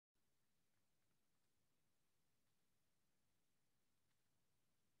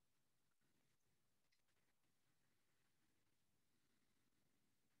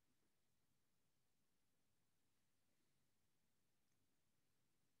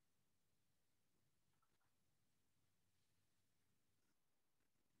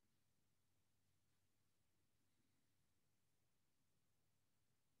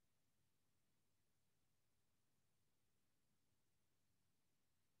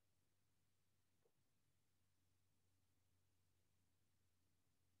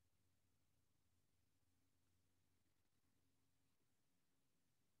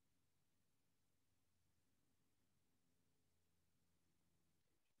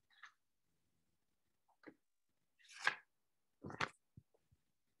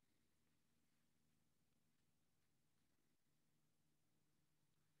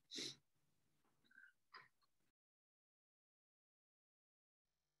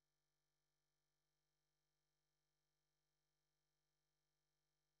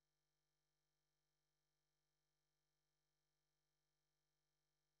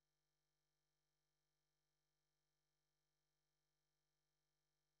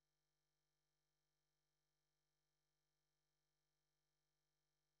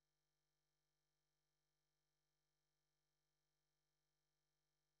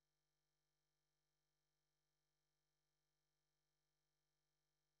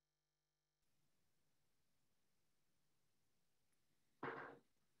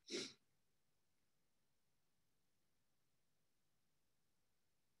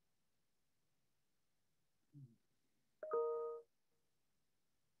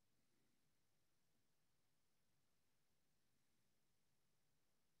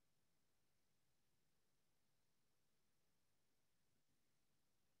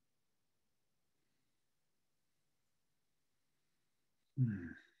Good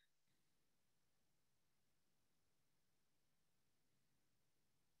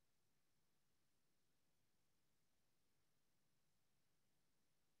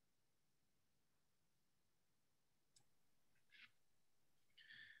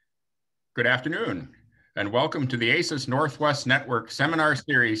afternoon, and welcome to the ACES Northwest Network Seminar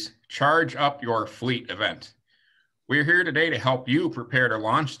Series, Charge Up Your Fleet event. We're here today to help you prepare to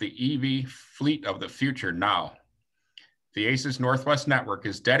launch the EV fleet of the future now. The ACES Northwest Network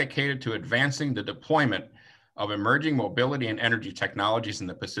is dedicated to advancing the deployment of emerging mobility and energy technologies in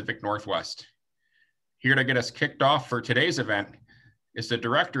the Pacific Northwest. Here to get us kicked off for today's event is the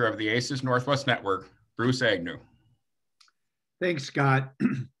director of the ACES Northwest Network, Bruce Agnew. Thanks, Scott.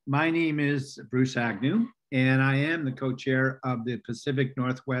 My name is Bruce Agnew, and I am the co-chair of the Pacific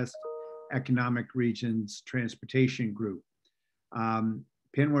Northwest Economic Regions Transportation Group.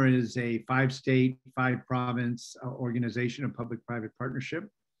 PNWER is a 5-state, 5-province organization of public-private partnership,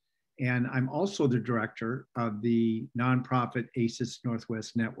 and I'm also the director of the nonprofit ACES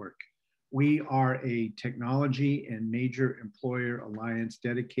Northwest Network. We are a technology and major employer alliance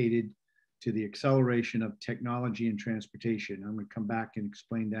dedicated to the acceleration of technology and transportation. I'm going to come back and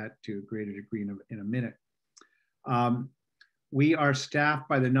explain that to a greater degree in a minute. We are staffed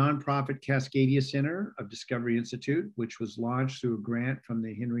by the nonprofit Cascadia Center of Discovery Institute, which was launched through a grant from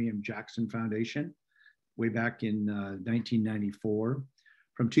the Henry M. Jackson Foundation way back in 1994.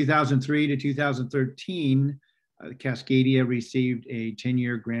 From 2003 to 2013, Cascadia received a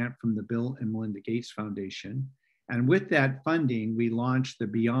 10-year grant from the Bill and Melinda Gates Foundation. And with that funding, we launched the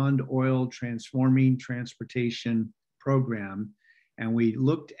Beyond Oil Transforming Transportation program. And we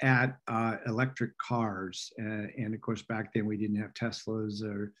looked at electric cars. And of course, back then we didn't have Teslas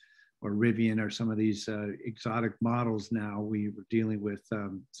or Rivian or some of these exotic models now. We were dealing with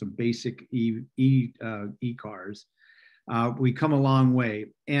some basic e-cars. We come a long way.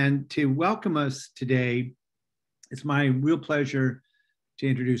 And to welcome us today, it's my real pleasure to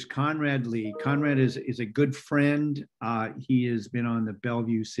introduce Conrad Lee. Conrad is a good friend. He has been on the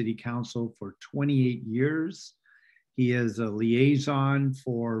Bellevue City Council for 28 years. He is a liaison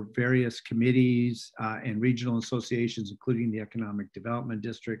for various committees and regional associations, including the Economic Development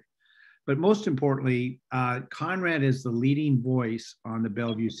District. But most importantly, Conrad is the leading voice on the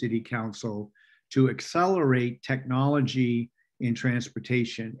Bellevue City Council to accelerate technology in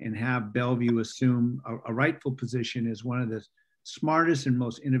transportation and have Bellevue assume a rightful position as one of the smartest and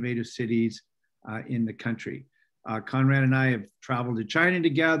most innovative cities in the country. Conrad and I have traveled to China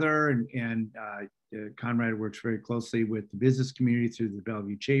together, and Conrad works very closely with the business community through the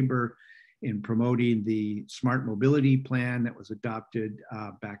Bellevue Chamber in promoting the Smart Mobility Plan that was adopted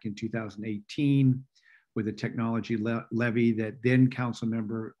back in 2018 with a technology levy that then Council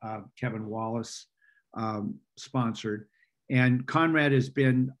Member Kevin Wallace sponsored. And Conrad has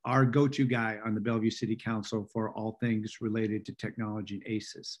been our go-to guy on the Bellevue City Council for all things related to technology and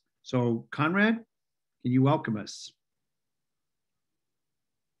ACES. So Conrad, can you welcome us?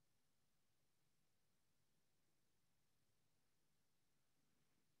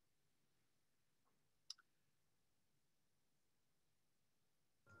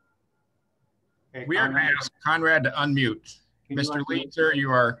 Hey, we are going to ask Conrad to unmute. Mr. Lee, sir, you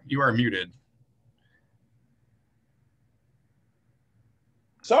are muted.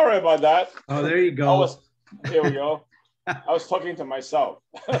 Sorry about that. Oh, there you go. Here we go. I was talking to myself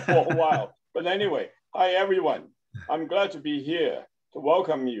for a while. But anyway, hi, everyone. I'm glad to be here to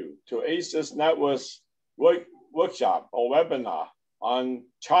welcome you to ACES Network's workshop or webinar on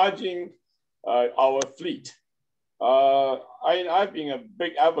charging our fleet. I've been a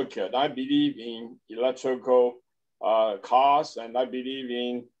big advocate. I believe in electrical cars, and I believe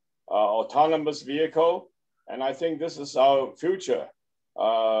in autonomous vehicle. And I think this is our future.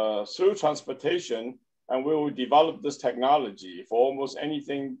 Through transportation, and we will develop this technology for almost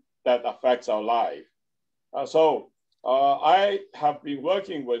anything that affects our life. I have been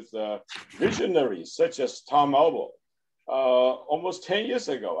working with visionaries such as Tom Albo. Almost 10 years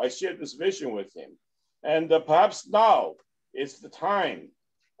ago, I shared this vision with him. And perhaps now it's the time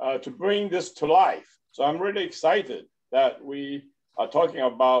to bring this to life. So I'm really excited that we are talking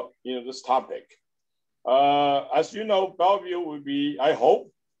about this topic. As you know, Bellevue will be, I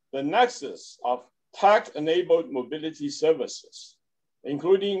hope, the nexus of tech-enabled mobility services,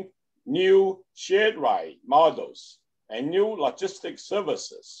 including new shared ride models and new logistics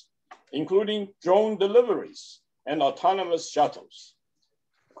services, including drone deliveries and autonomous shuttles.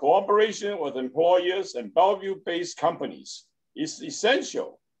 Cooperation with employers and Bellevue-based companies is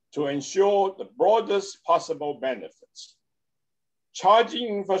essential to ensure the broadest possible benefits.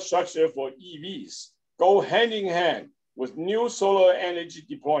 Charging infrastructure for EVs go hand in hand with new solar energy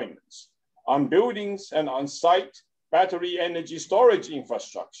deployments on buildings and on-site battery energy storage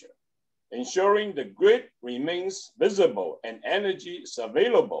infrastructure, ensuring the grid remains visible and energy is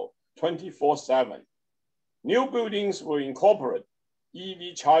available 24/7. New buildings will incorporate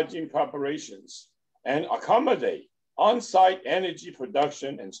EV charging preparations and accommodate on-site energy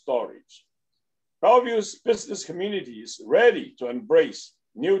production and storage. Bellevue's business community is ready to embrace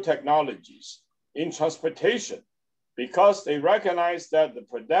new technologies in transportation because they recognize that the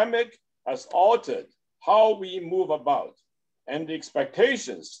pandemic has altered how we move about and the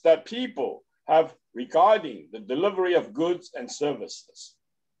expectations that people have regarding the delivery of goods and services.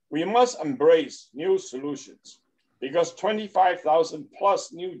 We must embrace new solutions because 25,000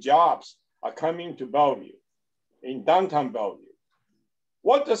 plus new jobs are coming to Bellevue, in downtown Bellevue.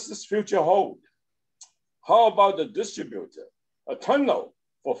 What does this future hold? How about the distributor, a tunnel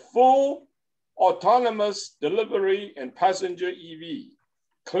for full autonomous delivery and passenger EV,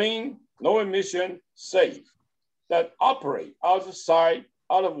 clean, no emission, safe, that operate outside,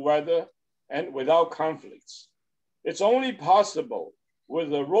 out of weather, and without conflicts. It's only possible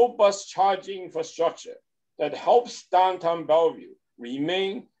with a robust charging infrastructure that helps downtown Bellevue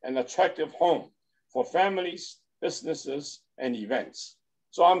remain an attractive home for families, businesses, and events.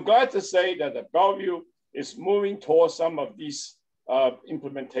 So I'm glad to say that the Bellevue is moving towards some of these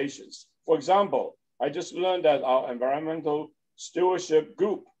implementations. For example, I just learned that our environmental stewardship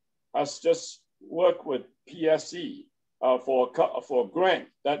group has just worked with PSE for a grant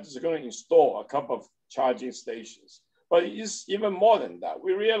that is going to install a couple of charging stations. But it's even more than that.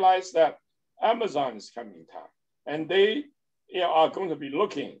 We realize that Amazon is coming in town, and they are going to be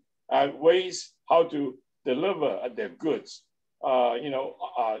looking at ways how to deliver their goods.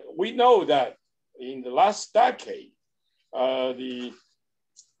 We know that in the last decade, the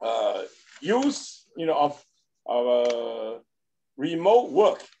use of remote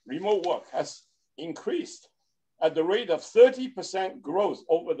work has increased at the rate of 30% growth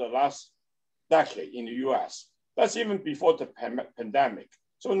over the last decade in the US. That's even before the pandemic.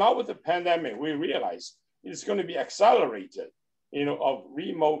 So now with the pandemic, we realize it's going to be accelerated, of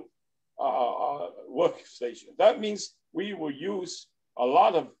remote workstation. That means we will use a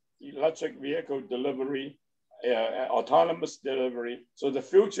lot of electric vehicle delivery, autonomous delivery. So the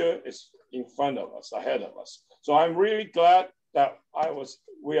future is in front of us, ahead of us. So I'm really glad that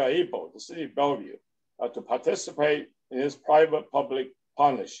we are able, the city of Bellevue, to participate in this private-public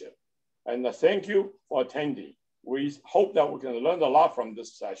partnership. And thank you for attending. We hope that we can learn a lot from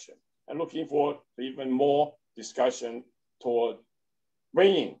this session and looking forward to even more discussion toward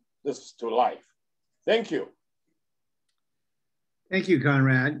bringing this to life. Thank you. Thank you,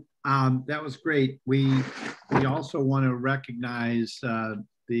 Conrad. That was great. We also want to recognize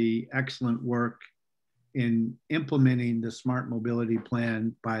the excellent work in implementing the Smart Mobility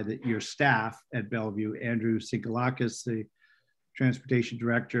Plan by your staff at Bellevue, Andrew Sigalakis, the Transportation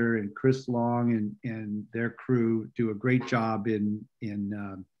Director, and Chris Long and their crew do a great job in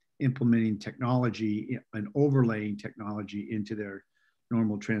implementing technology and overlaying technology into their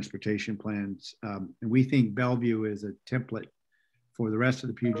normal transportation plans. And we think Bellevue is a template for the rest of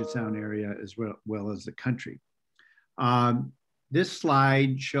the Puget Sound area as well as the country. This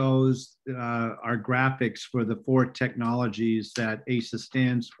slide shows our graphics for the 4 technologies that ACES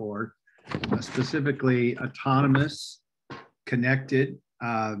stands for, specifically autonomous, connected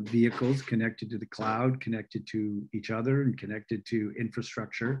vehicles, connected to the cloud, connected to each other, and connected to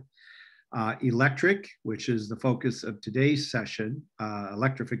infrastructure. Electric, which is the focus of today's session,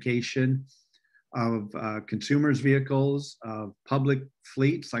 electrification of consumers' vehicles, of public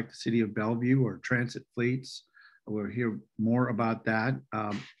fleets like the city of Bellevue or transit fleets. We'll hear more about that.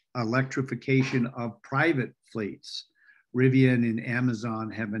 Electrification of private fleets. Rivian and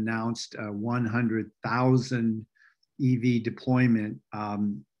Amazon have announced 100,000 EV deployment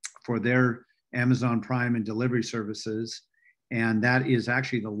for their Amazon Prime and delivery services. And that is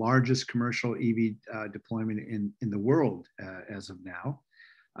actually the largest commercial EV deployment in the world as of now.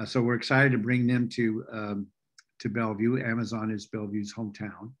 So we're excited to bring them to Bellevue. Amazon is Bellevue's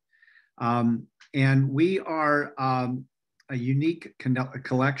hometown. And we are a unique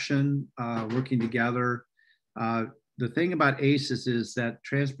collection working together. The thing about ACES is that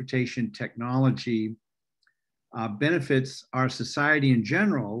transportation technology benefits our society in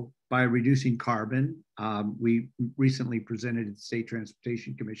general by reducing carbon. We recently presented at the State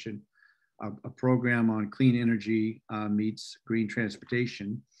Transportation Commission a program on clean energy meets green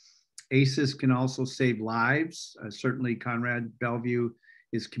transportation. ACES can also save lives. Certainly Conrad, Bellevue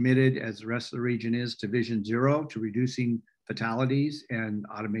is committed, as the rest of the region is, to Vision Zero, to reducing fatalities, and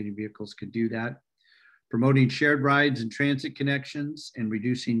automated vehicles can do that. promoting shared rides and transit connections, and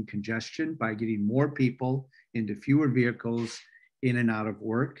reducing congestion by getting more people into fewer vehicles in and out of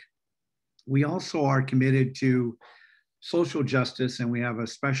work. We also are committed to social justice, and we have a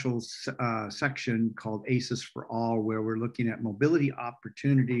special section called ACES for All, where we're looking at mobility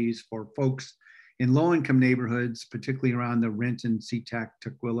opportunities for folks in low-income neighborhoods, particularly around the Renton, SeaTac,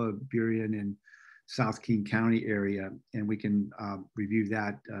 Tukwila, Burien, and South King County area, and we can review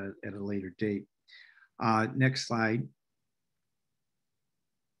that at a later date. Next slide.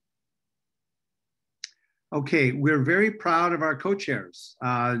 Okay, we're very proud of our co-chairs.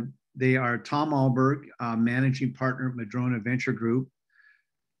 They are Tom Alberg, managing partner at Madrona Venture Group.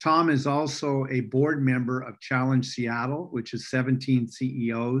 Tom is also a board member of Challenge Seattle, which is 17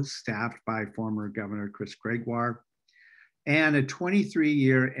 CEOs staffed by former Governor Chris Gregoire, and a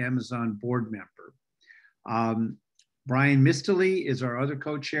 23-year Amazon board member. Brian Mistely is our other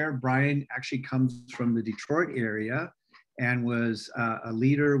co-chair. Brian actually comes from the Detroit area and was a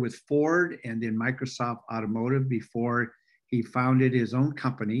leader with Ford and then Microsoft Automotive before he founded his own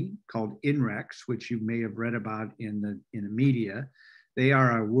company called INREX, which you may have read about in the media. They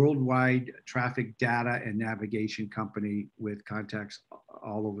are a worldwide traffic data and navigation company with contacts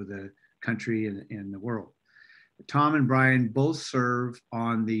all over the country and the world. Tom and Brian both serve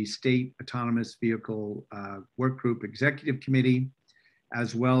on the State Autonomous Vehicle Work Group Executive Committee,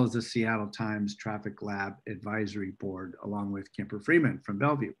 as well as the Seattle Times Traffic Lab Advisory Board, along with Kemper Freeman from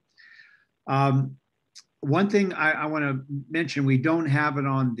Bellevue. One thing I want to mention, we don't have it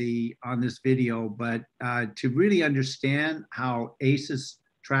on this video, but to really understand how ACES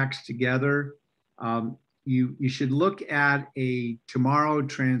tracks together, you should look at a Tomorrow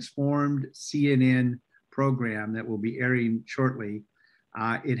Transformed CNN program that will be airing shortly.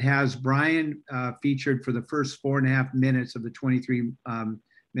 It has Brian featured for the first 4.5 minutes of the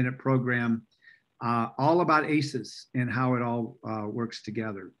 23-minute program, all about ACES and how it all works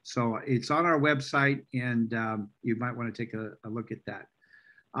together. So it's on our website, and you might want to take a look at that.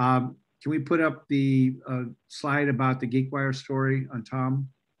 Can we put up the slide about the GeekWire story on Tom?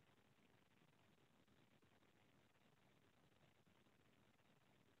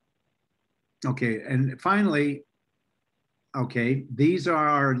 Okay, and finally, okay, these are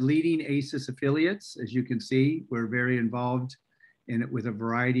our leading ACES affiliates. As you can see, we're very involved in it with a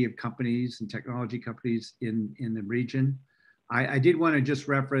variety of companies and technology companies in the region. I did want to just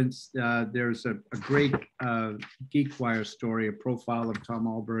reference, there's a great GeekWire story, a profile of Tom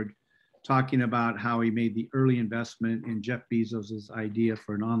Alberg, talking about how he made the early investment in Jeff Bezos's idea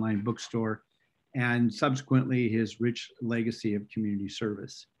for an online bookstore, and subsequently his rich legacy of community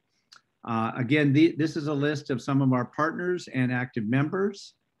service. Again, this is a list of some of our partners and active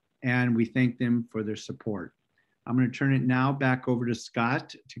members, and we thank them for their support. I'm going to turn it now back over to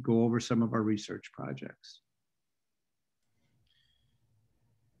Scott to go over some of our research projects.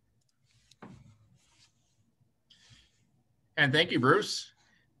 And thank you, Bruce.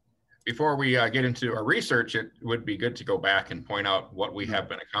 Before we get into our research, it would be good to go back and point out what we have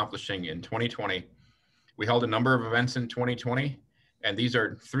been accomplishing in 2020. We held a number of events in 2020, and these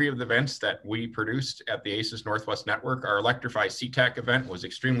are 3 of the events that we produced at the ACES Northwest Network. Our Electrify SeaTac event was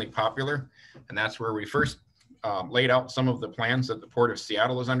extremely popular, and that's where we first laid out some of the plans that the Port of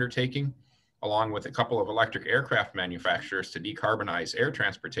Seattle is undertaking, along with a couple of electric aircraft manufacturers to decarbonize air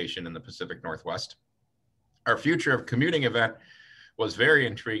transportation in the Pacific Northwest. Our Future of Commuting event was very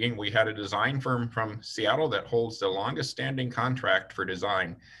intriguing. We had a design firm from Seattle that holds the longest standing contract for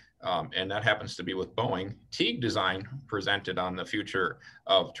design, and that happens to be with Boeing. Teague Design presented on the future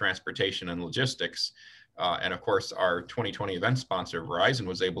of transportation and logistics. And of course, our 2020 event sponsor, Verizon,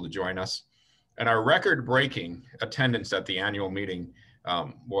 was able to join us. And our record-breaking attendance at the annual meeting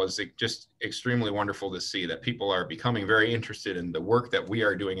was just extremely wonderful to see that people are becoming very interested in the work that we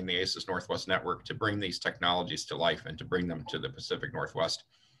are doing in the ACES Northwest Network to bring these technologies to life and to bring them to the Pacific Northwest.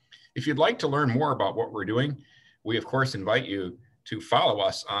 If you'd like to learn more about what we're doing, we of course invite you to follow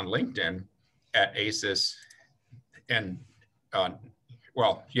us on LinkedIn at ACES. And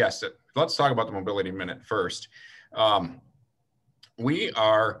well, yes, let's talk about the Mobility Minute first. We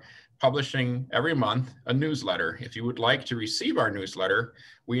are publishing every month a newsletter. If you would like to receive our newsletter,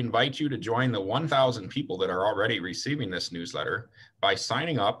 we invite you to join the 1,000 people that are already receiving this newsletter by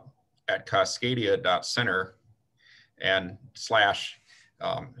signing up at cascadia.center and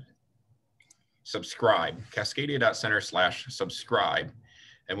 /subscribe, cascadia.center/subscribe.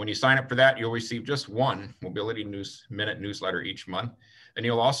 And when you sign up for that, you'll receive just one Mobility Minute newsletter each month. And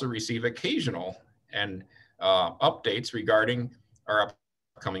you'll also receive occasional and updates regarding our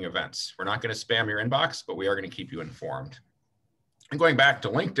upcoming events. We're not going to spam your inbox, but we are going to keep you informed. And going back to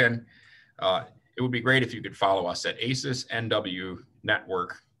LinkedIn, it it would be great if you could follow us at ACES NW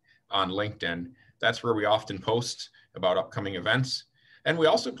Network on LinkedIn. That's where we often post about upcoming events. And we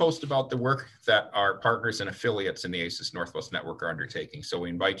also post about the work that our partners and affiliates in the ACES Northwest Network are undertaking. So we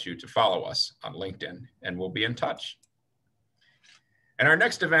invite you to follow us on LinkedIn and we'll be in touch. And our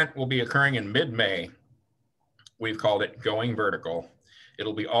next event will be occurring in mid-May. We've called it Going Vertical.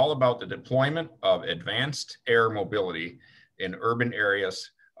 It'll be all about the deployment of advanced air mobility in urban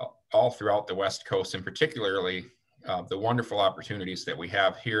areas all throughout the West Coast, and particularly the wonderful opportunities that we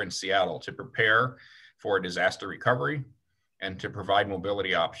have here in Seattle to prepare for disaster recovery and to provide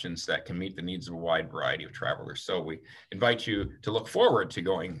mobility options that can meet the needs of a wide variety of travelers. So we invite you to look forward to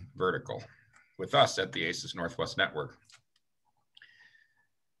Going Vertical with us at the ACES Northwest Network.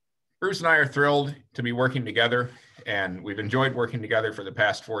 Bruce and I are thrilled to be working together, and we've enjoyed working together for the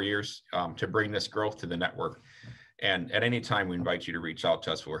past 4 years to bring this growth to the network. And at any time, we invite you to reach out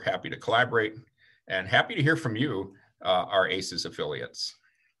to us. We're happy to collaborate and happy to hear from you, our ACES affiliates.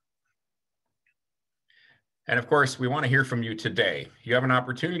 And of course, we want to hear from you today. You have an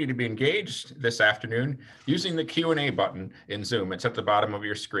opportunity to be engaged this afternoon using the Q&A button in Zoom. It's at the bottom of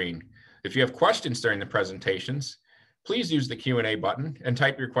your screen. If you have questions during the presentations, please use the Q&A button and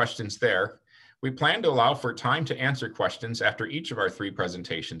type your questions there. We plan to allow for time to answer questions after each of our 3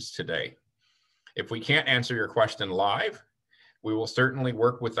 presentations today. If we can't answer your question live, we will certainly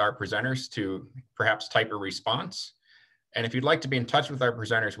work with our presenters to perhaps type a response. And if you'd like to be in touch with our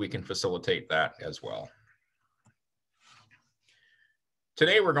presenters, we can facilitate that as well.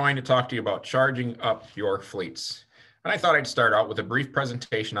 Today, we're going to talk to you about charging up your fleets. And I thought I'd start out with a brief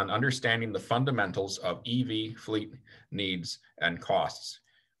presentation on understanding the fundamentals of EV fleet needs and costs.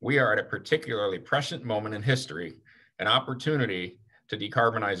 We are at a particularly prescient moment in history, an opportunity to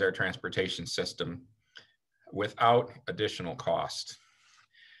decarbonize our transportation system without additional cost.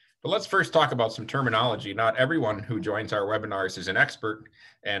 But let's first talk about some terminology. Not everyone who joins our webinars is an expert,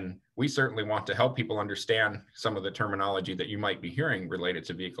 and we certainly want to help people understand some of the terminology that you might be hearing related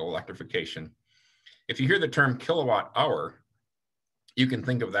to vehicle electrification. If you hear the term kilowatt hour, you can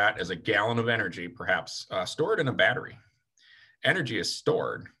think of that as a gallon of energy, perhaps stored in a battery. Energy is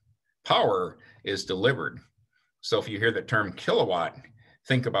stored, power is delivered. So if you hear the term kilowatt,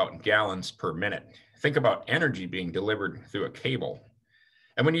 think about gallons per minute. Think about energy being delivered through a cable.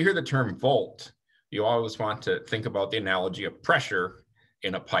 And when you hear the term volt, you always want to think about the analogy of pressure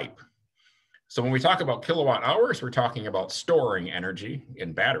in a pipe. So when we talk about kilowatt hours, we're talking about storing energy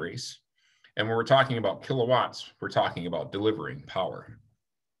in batteries. And when we're talking about kilowatts, we're talking about delivering power.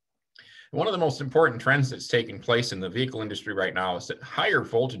 One of the most important trends that's taking place in the vehicle industry right now is that higher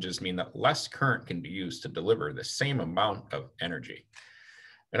voltages mean that less current can be used to deliver the same amount of energy.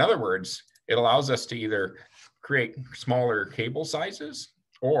 In other words, it allows us to either create smaller cable sizes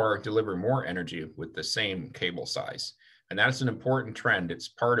or deliver more energy with the same cable size. And that's an important trend. It's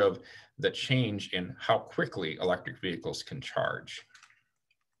part of the change in how quickly electric vehicles can charge.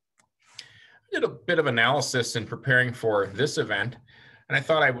 I did a bit of analysis in preparing for this event, and I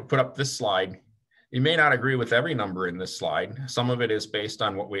thought I would put up this slide. You may not agree with every number in this slide. Some of it is based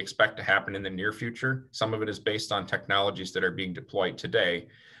on what we expect to happen in the near future. Some of it is based on technologies that are being deployed today.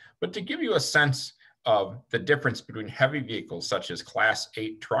 But to give you a sense of the difference between heavy vehicles such as Class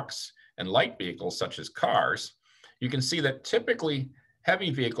 8 trucks and light vehicles such as cars, you can see that typically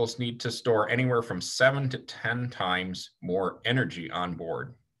heavy vehicles need to store anywhere from 7 to 10 times more energy on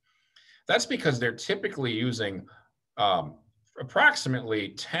board. That's because they're typically using approximately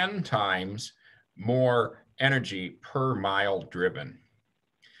 10 times more energy per mile driven.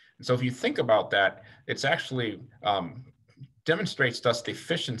 And so if you think about that, it's actually demonstrates to us the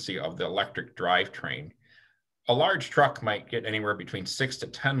efficiency of the electric drivetrain. A large truck might get anywhere between 6 to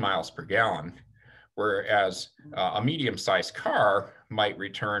 10 miles per gallon, whereas a medium-sized car might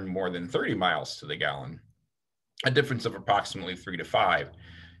return more than 30 miles to the gallon, a difference of approximately 3 to 5.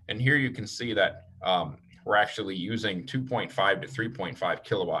 And here you can see that we're actually using 2.5 to 3.5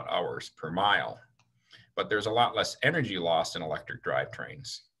 kilowatt hours per mile, but there's a lot less energy lost in electric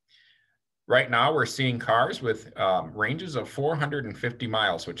drivetrains. Right now, we're seeing cars with ranges of 450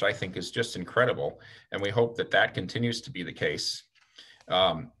 miles, which I think is just incredible. And we hope that that continues to be the case,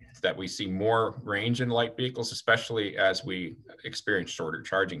 that we see more range in light vehicles, especially as we experience shorter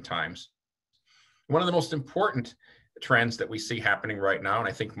charging times. One of the most important trends that we see happening right now, and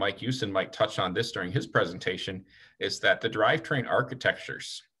I think Mike Houston might touch on this during his presentation, is that the drivetrain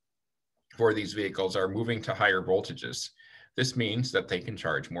architectures for these vehicles are moving to higher voltages. This means that they can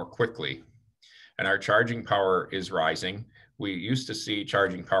charge more quickly. And our charging power is rising. We used to see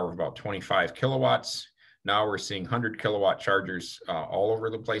charging power of about 25 kilowatts. Now we're seeing 100 kilowatt chargers all over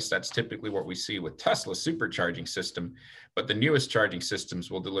the place. That's typically what we see with Tesla's supercharging system, but the newest charging systems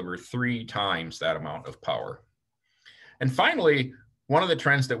will deliver 3 times that amount of power. And finally, one of the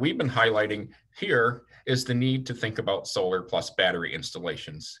trends that we've been highlighting here is the need to think about solar plus battery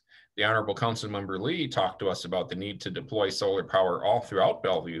installations. The Honorable Councilmember Lee talked to us about the need to deploy solar power all throughout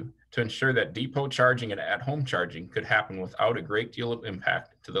Bellevue to ensure that depot charging and at-home charging could happen without a great deal of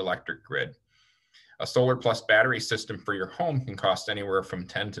impact to the electric grid. A solar plus battery system for your home can cost anywhere from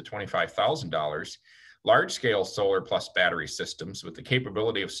 $10,000 to $25,000. Large-scale solar plus battery systems with the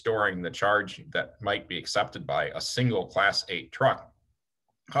capability of storing the charge that might be accepted by a single Class 8 truck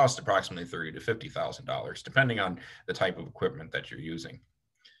cost approximately $30,000 to $50,000, depending on the type of equipment that you're using.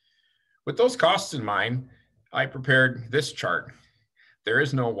 With those costs in mind, I prepared this chart. There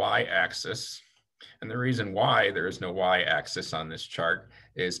is no y-axis, and the reason why there is no y-axis on this chart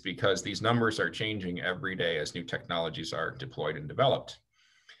is because these numbers are changing every day as new technologies are deployed and developed.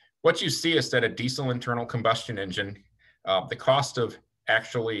 What you see is that a diesel internal combustion engine, the cost of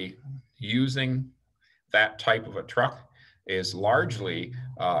actually using that type of a truck is largely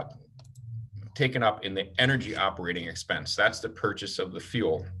taken up in the energy operating expense. That's the purchase of the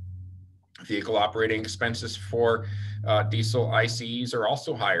fuel. Vehicle operating expenses for diesel ICEs are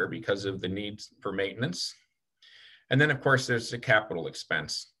also higher because of the needs for maintenance. And then, of course, there's the capital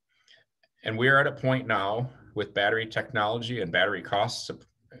expense. And we are at a point now with battery technology and battery costs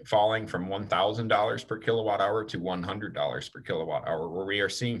falling from $1,000 per kilowatt hour to $100 per kilowatt hour, where we are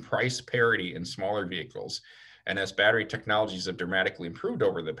seeing price parity in smaller vehicles. And as battery technologies have dramatically improved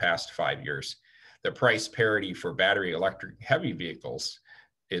over the past 5 years, the price parity for battery electric heavy vehicles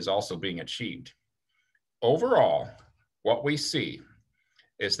is also being achieved. Overall, what we see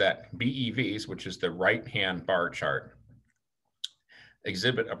is that BEVs, which is the right-hand bar chart,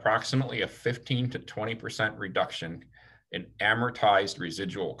 exhibit approximately a 15 to 20% reduction in amortized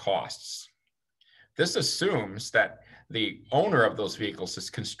residual costs. This assumes that the owner of those vehicles is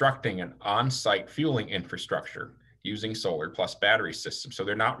constructing an on-site fueling infrastructure using solar plus battery systems. So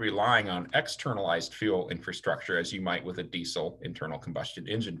they're not relying on externalized fuel infrastructure as you might with a diesel internal combustion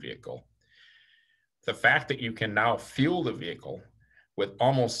engine vehicle. The fact that you can now fuel the vehicle with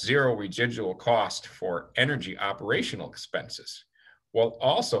almost zero residual cost for energy operational expenses, while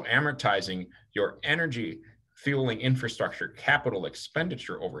also amortizing your energy fueling infrastructure capital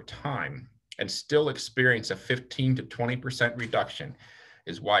expenditure over time and still experience a 15 to 20% reduction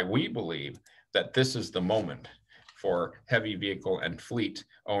is why we believe that this is the moment for heavy vehicle and fleet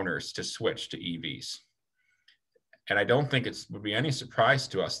owners to switch to EVs. And I don't think it would be any surprise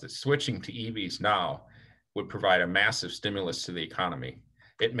to us that switching to EVs now would provide a massive stimulus to the economy.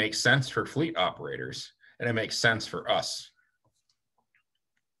 It makes sense for fleet operators, and it makes sense for us.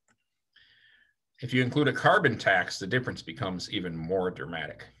 If you include a carbon tax, the difference becomes even more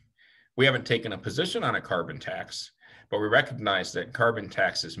dramatic. We haven't taken a position on a carbon tax, but we recognize that carbon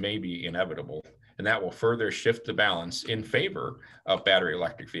taxes may be inevitable, and that will further shift the balance in favor of battery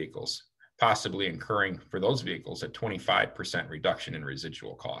electric vehicles, possibly incurring for those vehicles a 25% reduction in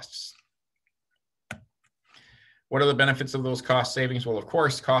residual costs. What are the benefits of those cost savings? Well, of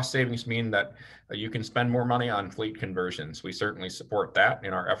course, cost savings mean that you can spend more money on fleet conversions. We certainly support that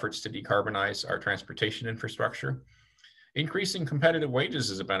in our efforts to decarbonize our transportation infrastructure. Increasing competitive wages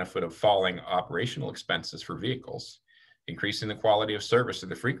is a benefit of falling operational expenses for vehicles. Increasing the quality of service or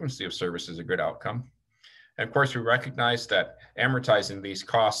the frequency of service is a good outcome. And of course, we recognize that amortizing these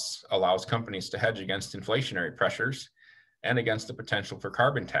costs allows companies to hedge against inflationary pressures and against the potential for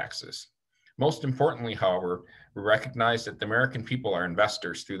carbon taxes. Most importantly, however, we recognize that the American people are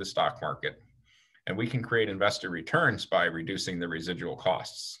investors through the stock market, and we can create investor returns by reducing the residual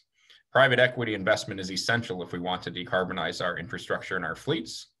costs. Private equity investment is essential if we want to decarbonize our infrastructure and our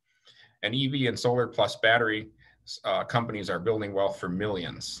fleets. And EV and solar plus battery companies are building wealth for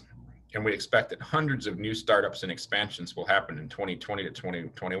millions. And we expect that hundreds of new startups and expansions will happen in 2020 to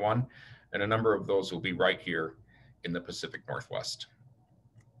 2021, and a number of those will be right here in the Pacific Northwest.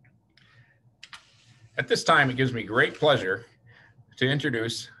 At this time, it gives me great pleasure to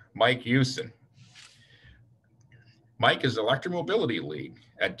introduce Mike Houston. Mike is electromobility lead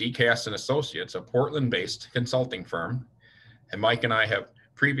at DKS and Associates, a Portland-based consulting firm. And Mike and I have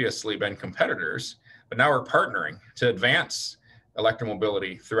previously been competitors, but now we're partnering to advance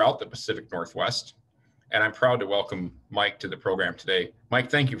electromobility throughout the Pacific Northwest. And I'm proud to welcome Mike to the program today. Mike,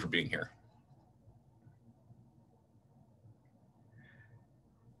 thank you for being here.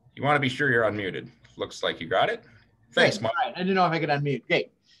 You want to be sure you're unmuted. Looks like you got it. Thanks, Great. Mike. All right. I didn't know if I could unmute.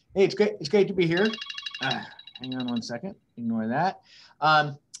 Great. Hey, it's great to be here. Hang on one second. Ignore that.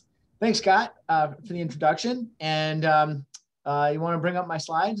 Thanks, Scott, for the introduction. And you want to bring up my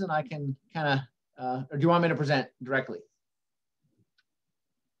slides and I can kind of, or do you want me to present directly?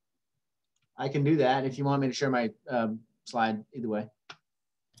 I can do that if you want me to share my slide, either way.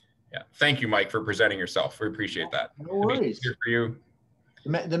 Yeah, thank you, Mike, for presenting yourself. We appreciate that. No worries. Here for you.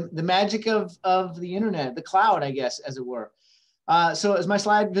 The magic of the internet, the cloud, I guess, as it were. So is my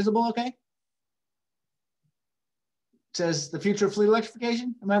slide visible okay? It says the future of fleet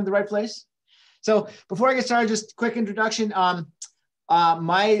electrification. Am I in the right place? So before I get started, just a quick introduction.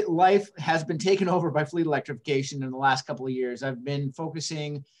 My life has been taken over by fleet electrification in the last couple of years. I've been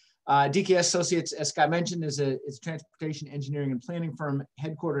focusing, DKS Associates, as Scott mentioned, is a transportation engineering and planning firm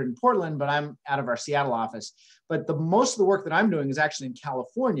headquartered in Portland, but I'm out of our Seattle office. But most of the work that I'm doing is actually in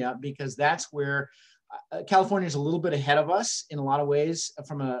California, because that's where California is a little bit ahead of us in a lot of ways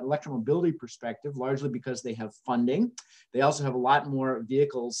from an electromobility perspective, largely because they have funding. They also have a lot more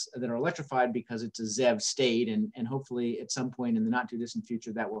vehicles that are electrified because it's a ZEV state, and hopefully at some point in the not too distant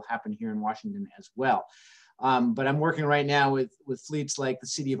future that will happen here in Washington as well. But I'm working right now with fleets like the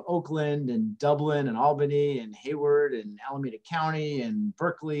city of Oakland and Dublin and Albany and Hayward and Alameda County and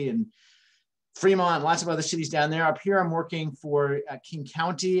Berkeley and Fremont, and lots of other cities down there. Up here, I'm working for King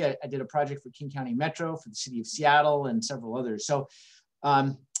County. I did a project for King County Metro, for the city of Seattle, and several others. So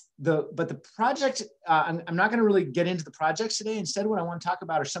the project, I'm not going to really get into the projects today. Instead, what I want to talk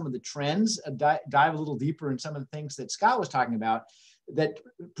about are some of the trends, dive a little deeper in some of the things that Scott was talking about that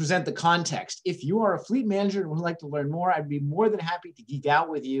present the context. If you are a fleet manager and would like to learn more, I'd be more than happy to geek out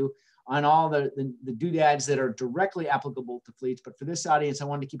with you on all the doodads that are directly applicable to fleets. But for this audience, I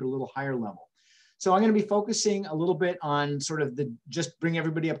wanted to keep it a little higher level. So I'm going to be focusing a little bit on sort of just bring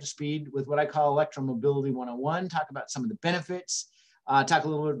everybody up to speed with what I call Electromobility 101, talk about some of the benefits, talk a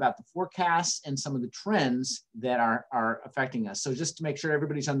little bit about the forecasts and some of the trends that are affecting us. So just to make sure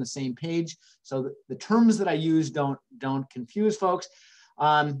everybody's on the same page, so that the terms that I use don't confuse folks.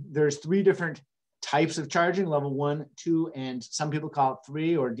 There's 3 different types of charging: level 1, 2, and some people call it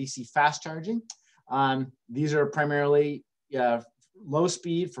 3, or DC fast charging. These are primarily low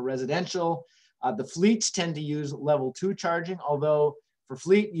speed for residential. The fleets tend to use level 2 charging, although for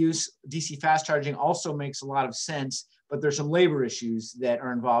fleet use, DC fast charging also makes a lot of sense, but there's some labor issues that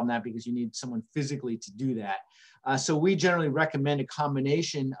are involved in that because you need someone physically to do that. So we generally recommend a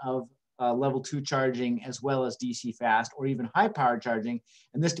combination of level 2 charging as well as DC fast or even high power charging.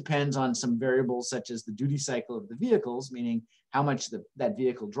 And this depends on some variables such as the duty cycle of the vehicles, meaning how much that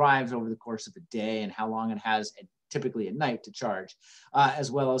vehicle drives over the course of a day and how long it has typically at night to charge,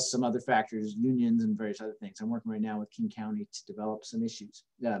 as well as some other factors, unions and various other things. I'm working right now with King County to develop some issues,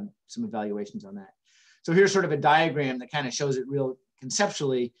 some evaluations on that. So here's sort of a diagram that kind of shows it real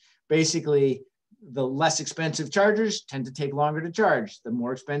conceptually. Basically, the less expensive chargers tend to take longer to charge. The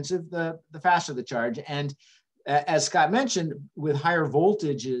more expensive, the faster the charge. And as Scott mentioned, with higher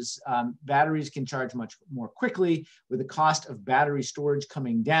voltages, batteries can charge much more quickly. With the cost of battery storage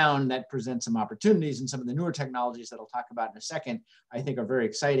coming down, that presents some opportunities, and some of the newer technologies that I'll talk about in a second, I think are very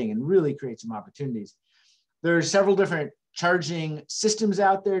exciting and really create some opportunities. There are several different charging systems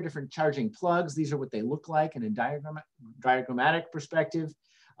out there, different charging plugs. These are what they look like in a diagrammatic perspective.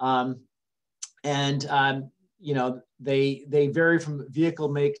 You know, they vary from vehicle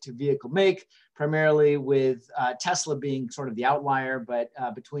make to vehicle make, primarily with Tesla being sort of the outlier, but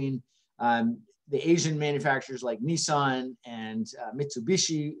between the Asian manufacturers like Nissan and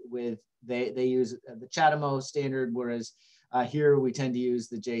Mitsubishi, they use the CHAdeMO standard, whereas here we tend to use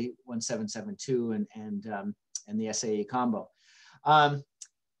the J1772 and the SAE combo.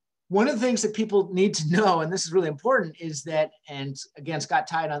 One of the things that people need to know, and this is really important, is that, and again, Scott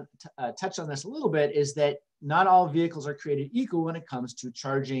touched on this a little bit, is that not all vehicles are created equal when it comes to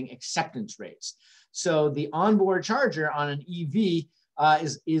charging acceptance rates. So the onboard charger on an EV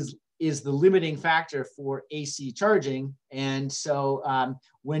is the limiting factor for AC charging. And so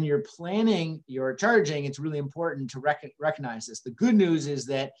when you're planning your charging, it's really important to recognize this. The good news is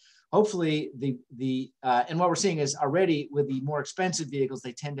that hopefully and what we're seeing is already with the more expensive vehicles,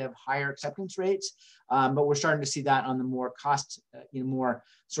 they tend to have higher acceptance rates, but we're starting to see that on the more more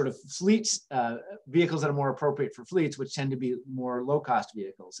sort of fleets, vehicles that are more appropriate for fleets, which tend to be more low cost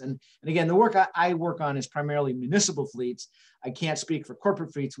vehicles. And again, the work I work on is primarily municipal fleets. I can't speak for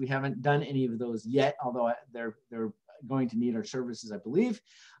corporate fleets. We haven't done any of those yet, although they're going to need our services, I believe.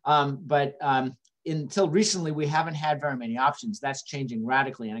 Until recently, we haven't had very many options. That's changing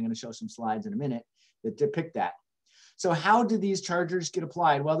radically, and I'm going to show some slides in a minute that depict that. So how do these chargers get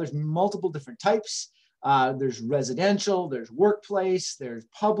applied? Well, there's multiple different types. There's residential, there's workplace, there's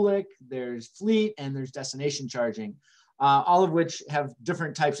public, there's fleet, and there's destination charging. all of which have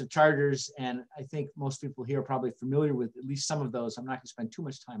different types of chargers. And I think most people here are probably familiar with at least some of those. I'm not going to spend too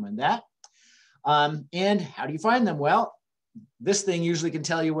much time on that. And how do you find them? Well, this thing usually can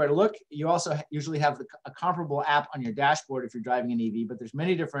tell you where to look. You also usually have a comparable app on your dashboard if you're driving an EV, but there's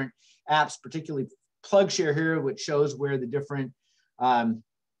many different apps, particularly PlugShare here, which shows where the different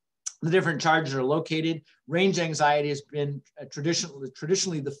chargers are located. Range anxiety has been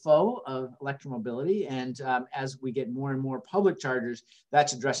traditionally the foe of electromobility. And as we get more and more public chargers,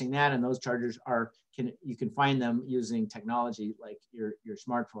 that's addressing that. And those chargers you can find them using technology like your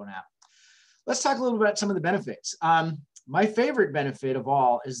smartphone app. Let's talk a little bit about some of the benefits. My favorite benefit of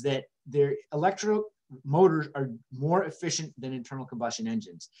all is that their electric motors are more efficient than internal combustion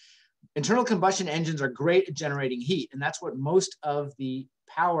engines. Internal combustion engines are great at generating heat, and that's what most of the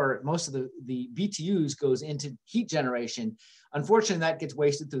power, most of the BTUs goes into heat generation. Unfortunately, that gets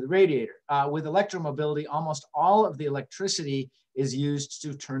wasted through the radiator. With electromobility, almost all of the electricity is used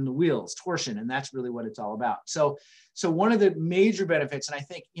to turn the wheels, torsion, and that's really what it's all about. So one of the major benefits, and I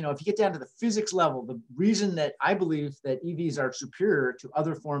think, if you get down to the physics level, the reason that I believe that EVs are superior to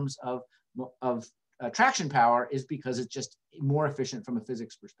other forms of traction power is because it's just more efficient from a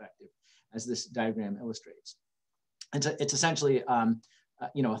physics perspective, as this diagram illustrates. It's essentially,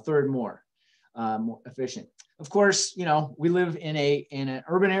 a third more efficient. Of course, we live in an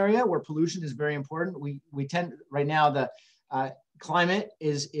urban area where pollution is very important. We tend right now the climate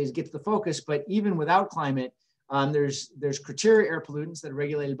gets the focus, but even without climate, there's criteria air pollutants that are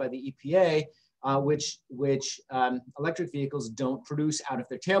regulated by the EPA, which electric vehicles don't produce out of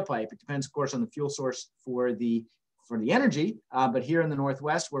their tailpipe. It depends, of course, on the fuel source for the energy. But here in the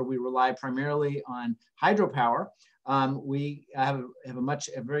Northwest, where we rely primarily on hydropower, we have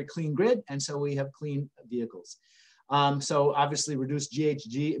a very clean grid, and so we have clean vehicles. So obviously, reduced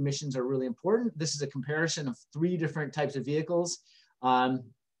GHG emissions are really important. This is a comparison of 3 different types of vehicles. And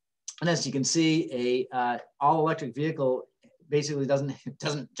as you can see, all electric vehicle basically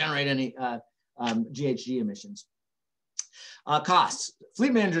doesn't generate any GHG emissions. Costs.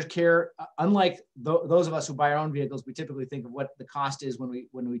 Fleet managers care, unlike those of us who buy our own vehicles, we typically think of what the cost is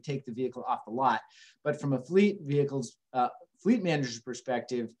when we take the vehicle off the lot. But from a fleet manager's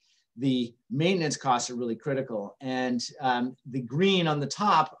perspective, the maintenance costs are really critical. And the green on the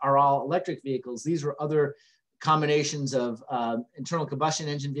top are all electric vehicles. These are other combinations of internal combustion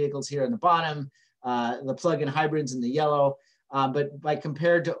engine vehicles here on the bottom, the plug-in hybrids in the yellow. But by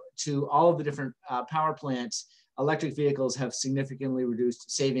compared to all of the different power plants, electric vehicles have significantly reduced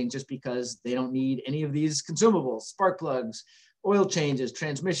savings just because they don't need any of these consumables, spark plugs, oil changes,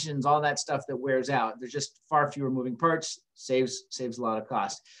 transmissions, all that stuff that wears out. There's just far fewer moving parts, saves a lot of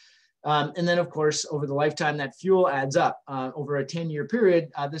cost. And then, of course, over the lifetime, that fuel adds up. Over a 10-year period,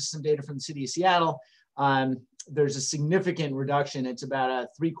 this is some data from the city of Seattle. There's a significant reduction. It's about a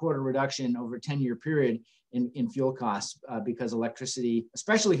 3/4 reduction over a 10-year period in fuel costs because electricity,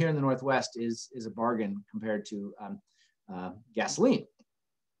 especially here in the Northwest, is a bargain compared to gasoline.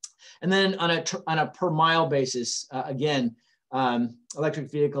 And then on a per mile basis, again, electric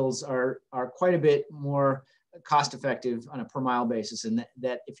vehicles are quite a bit more cost effective on a per mile basis, and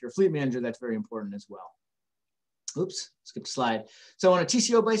that if you're a fleet manager, that's very important as well. Oops, skipped a slide. So on a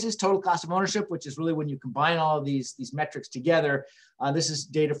TCO basis, total cost of ownership, which is really when you combine all of these metrics together, this is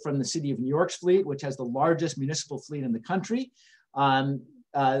data from the city of New York's fleet, which has the largest municipal fleet in the country.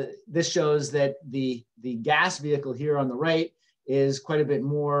 This shows that the gas vehicle here on the right is quite a bit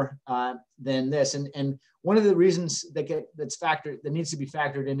more than this. And one of the reasons that needs to be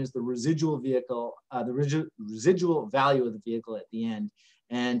factored in is the residual vehicle, the residual value of the vehicle at the end.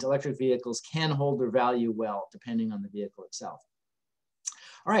 And electric vehicles can hold their value well, depending on the vehicle itself.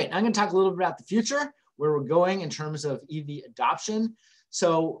 All right, I'm going to talk a little bit about the future, where we're going in terms of EV adoption.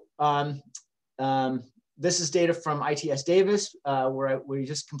 So this is data from ITS Davis, where we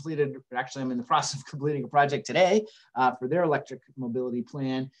just completed, actually I'm in the process of completing a project today for their electric mobility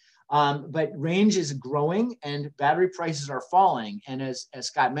plan. But range is growing and battery prices are falling. And as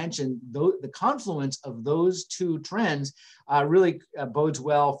Scott mentioned, the confluence of those 2 trends really bodes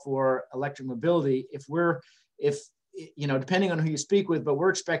well for electric mobility. If depending on who you speak with, but we're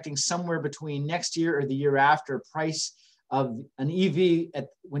expecting somewhere between next year or the year after, price of an EV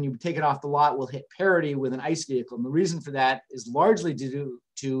when you take it off the lot will hit parity with an ICE vehicle. And the reason for that is largely due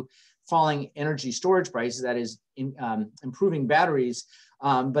to falling energy storage prices, that is improving batteries.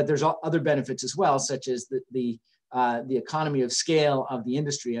 But there's other benefits as well, such as the economy of scale of the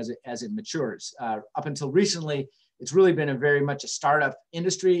industry as it matures. Up until recently, it's really been very much a startup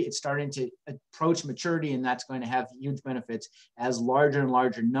industry. It's starting to approach maturity, and that's going to have huge benefits as larger and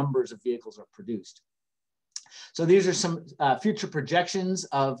larger numbers of vehicles are produced. So these are some future projections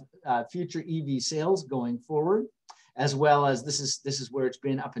of future EV sales going forward, as well as this is where it's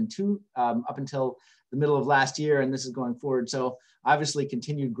been up until the middle of last year, and this is going forward. So obviously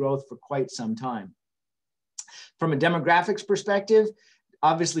continued growth for quite some time. From a demographics perspective,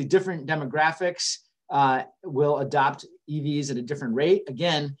 obviously different demographics will adopt EVs at a different rate.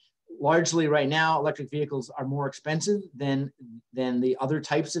 Again, largely right now, electric vehicles are more expensive than the other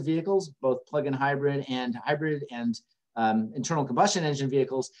types of vehicles, both plug-in hybrid and internal combustion engine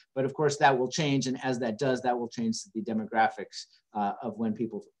vehicles. But of course, that will change. And as that does, that will change the demographics of when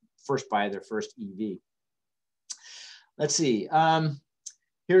people first buy their first EV. Let's see.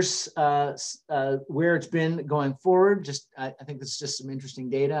 Here's where it's been going forward. I think this is just some interesting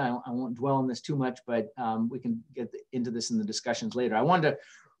data. I won't dwell on this too much, but we can get into this in the discussions later. I wanted to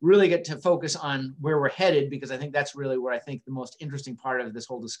really get to focus on where we're headed, because I think that's really where I think the most interesting part of this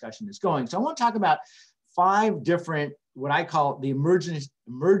whole discussion is going. So I want to talk about 5 different, what I call the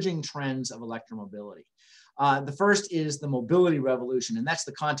emerging trends of electromobility. The first is the mobility revolution, and that's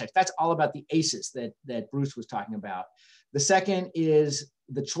the context. That's all about the ACES that Bruce was talking about. The second is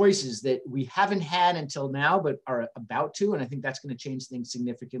the choices that we haven't had until now, but are about to, and I think that's going to change things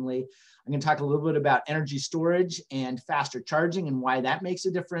significantly. I'm going to talk a little bit about energy storage and faster charging and why that makes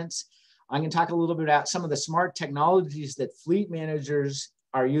a difference. I'm going to talk a little bit about some of the smart technologies that fleet managers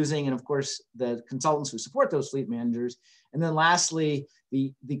are using, and of course, the consultants who support those fleet managers. And then lastly,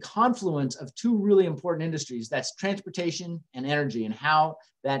 the confluence of 2 really important industries, that's transportation and energy, and how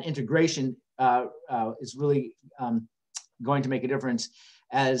that integration is really going to make a difference,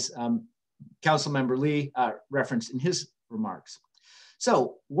 as Councilmember Lee referenced in his remarks.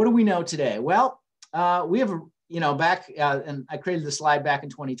 So what do we know today? Well, we have, and I created the slide back in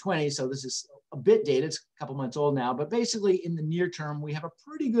 2020, so this is a bit dated, it's a couple months old now, but basically in the near term, we have a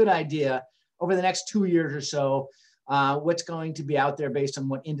pretty good idea over the next 2 years or so what's going to be out there based on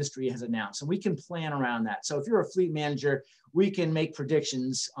what industry has announced. And we can plan around that. So if you're a fleet manager, we can make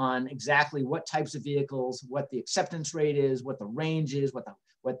predictions on exactly what types of vehicles, what the acceptance rate is, what the range is, what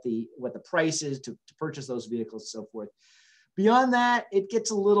the price is to purchase those vehicles, and so forth. Beyond that, it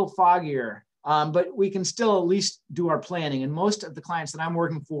gets a little foggier, but we can still at least do our planning. And most of the clients that I'm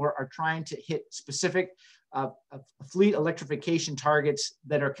working for are trying to hit specific fleet electrification targets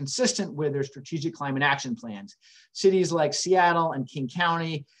that are consistent with their strategic climate action plans. Cities like Seattle and King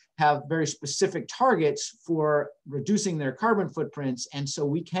County have very specific targets for reducing their carbon footprints. And so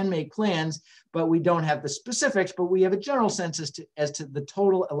we can make plans, but we don't have the specifics, but we have a general sense as to the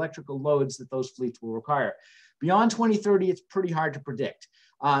total electrical loads that those fleets will require. Beyond 2030, it's pretty hard to predict.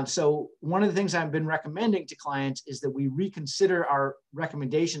 So one of the things I've been recommending to clients is that we reconsider our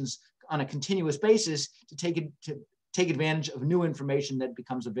recommendations on a continuous basis to take advantage of new information that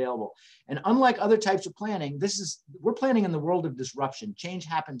becomes available. And unlike other types of planning, we're planning in the world of disruption. Change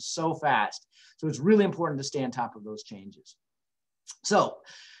happens so fast. So it's really important to stay on top of those changes. So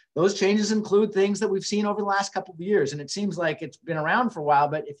those changes include things that we've seen over the last couple of years. And it seems like it's been around for a while,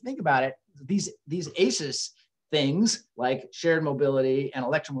 but if you think about it, these ACES things like shared mobility and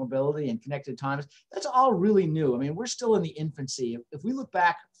electromobility and connected autonomous, that's all really new. I mean, we're still in the infancy. If we look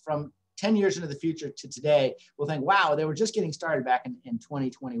back from 10 years into the future to today, we'll think, wow, they were just getting started back in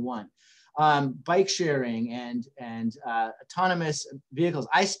 2021. Bike sharing and autonomous vehicles.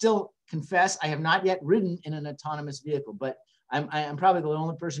 I still confess I have not yet ridden in an autonomous vehicle, but I'm probably the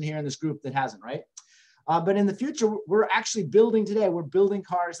only person here in this group that hasn't, right? But in the future, we're actually building today, we're building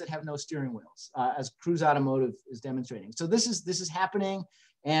cars that have no steering wheels, as Cruise Automotive is demonstrating. So this is happening,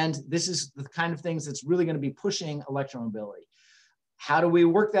 and this is the kind of things that's really going to be pushing electromobility. How do we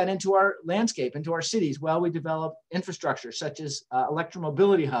work that into our landscape, into our cities? Well, we develop infrastructure such as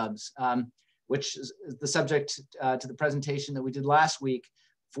electromobility hubs, which is the subject to the presentation that we did last week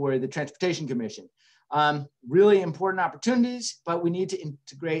for the Transportation Commission. Really important opportunities, but we need to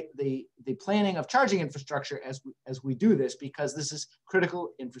integrate the planning of charging infrastructure as we do this, because this is critical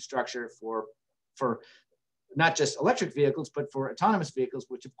infrastructure for not just electric vehicles, but for autonomous vehicles,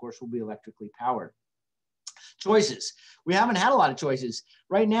 which of course will be electrically powered. Choices. We haven't had a lot of choices.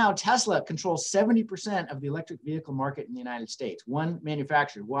 Right now, Tesla controls 70% of the electric vehicle market in the United States, one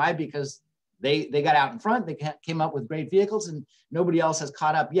manufacturer. Why? Because they got out in front, they came up with great vehicles, and nobody else has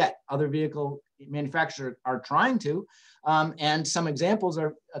caught up yet. Other vehicle manufacturers are trying to, and some examples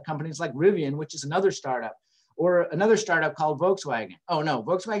are companies like Rivian, which is another startup, or another startup called Volkswagen. Oh no,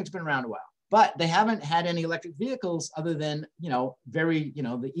 Volkswagen's been around a while, but they haven't had any electric vehicles other than,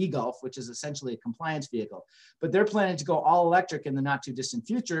 the e-Golf, which is essentially a compliance vehicle. But they're planning to go all electric in the not too distant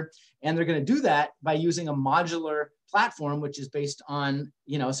future. And they're going to do that by using a modular platform, which is based on,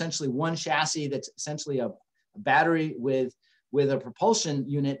 essentially one chassis that's essentially a battery with a propulsion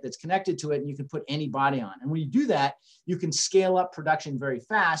unit that's connected to it, and you can put any body on. And when you do that, you can scale up production very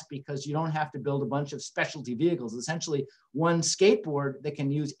fast because you don't have to build a bunch of specialty vehicles. Essentially, one skateboard that can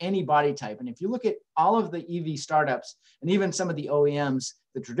use any body type. And if you look at all of the EV startups and even some of the OEMs,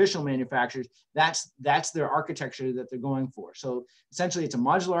 the traditional manufacturers, that's their architecture that they're going for. So essentially, it's a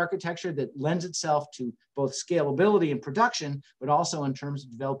modular architecture that lends itself to both scalability and production, but also in terms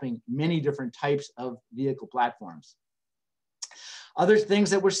of developing many different types of vehicle platforms. Other things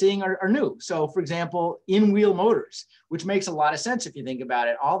that we're seeing are new. So for example, in-wheel motors, which makes a lot of sense if you think about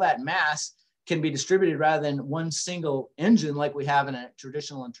it. All that mass can be distributed rather than one single engine like we have in a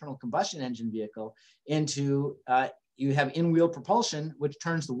traditional internal combustion engine vehicle into, you have in-wheel propulsion, which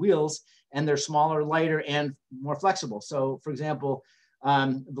turns the wheels, and they're smaller, lighter, and more flexible. So for example,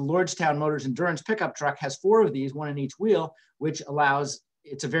 the Lordstown Motors Endurance pickup truck has 4 of these, one in each wheel, which allows,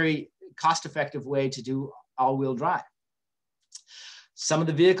 it's a very cost-effective way to do all-wheel drive. Some of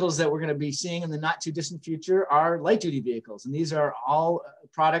the vehicles that we're going to be seeing in the not too distant future are light duty vehicles. And these are all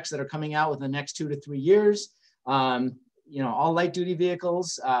products that are coming out within the next 2 to 3 years. You know, all light duty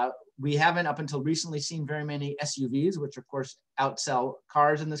vehicles. We haven't up until recently seen very many SUVs, which of course outsell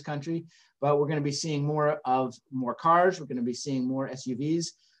cars in this country, but we're going to be seeing more cars. We're going to be seeing more SUVs.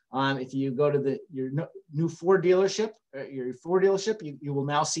 If you go to your new Ford dealership, you will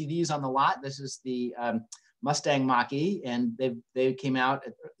now see these on the lot. This is the Mustang Mach-E, and they came out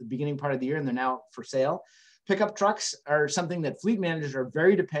at the beginning part of the year, and they're now for sale. Pickup trucks are something that fleet managers are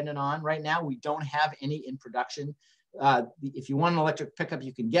very dependent on. Right now, we don't have any in production. If you want an electric pickup,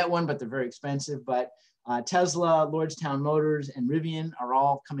 you can get one, but they're very expensive. But Tesla, Lordstown Motors, and Rivian are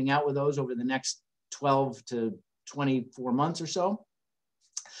all coming out with those over the next 12 to 24 months or so.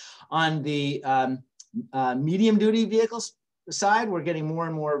 On the medium duty vehicles side, we're getting more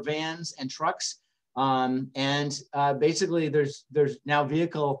and more vans and trucks. Basically there's now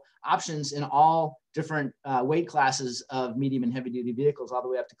vehicle options in all different weight classes of medium and heavy duty vehicles, all the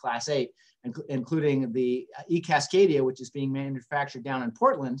way up to Class 8, including the e-Cascadia, which is being manufactured down in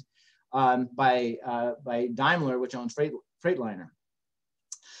Portland by Daimler, which owns Freightliner.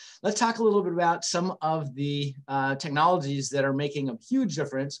 Let's talk a little bit about some of the technologies that are making a huge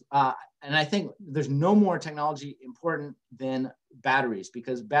difference. And I think there's no more technology important than batteries,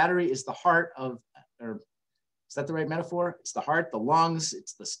 because battery is the heart of, or is that the right metaphor? It's the heart, the lungs,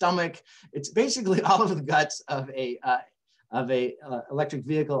 it's the stomach. It's basically all of the guts of a electric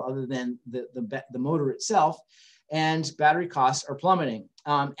vehicle, other than the motor itself. And battery costs are plummeting.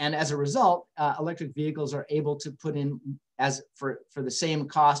 And as a result, electric vehicles are able to put in, for the same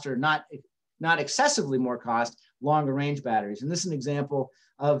cost, or not excessively more cost, longer range batteries. And this is an example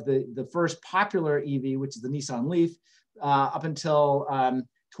of the first popular EV, which is the Nissan Leaf. Up until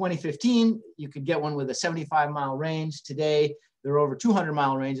 2015, you could get one with a 75-mile range. Today, there are over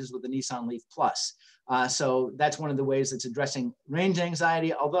 200-mile ranges with the Nissan Leaf Plus. So that's one of the ways it's addressing range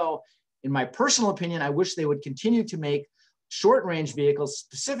anxiety. Although, in my personal opinion, I wish they would continue to make short-range vehicles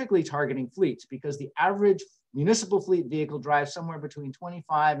specifically targeting fleets, because the average municipal fleet vehicle drives somewhere between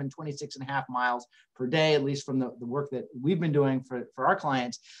 25 and 26.5 miles per day, at least from the work that we've been doing for our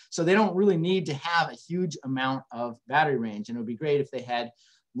clients. So they don't really need to have a huge amount of battery range. And it would be great if they had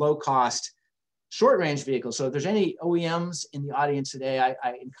low-cost, short-range vehicles. So if there's any OEMs in the audience today,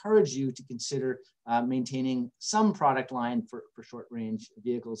 I encourage you to consider maintaining some product line for short-range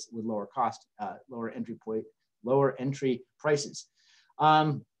vehicles with lower cost, lower entry prices.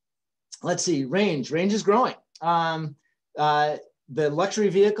 Let's see, range is growing. The luxury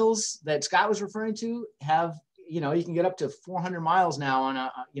vehicles that Scott was referring to have, you can get up to 400 miles now on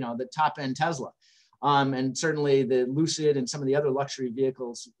the top end Tesla. And certainly the Lucid and some of the other luxury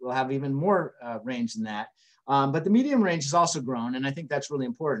vehicles will have even more range than that. But the medium range has also grown, and I think that's really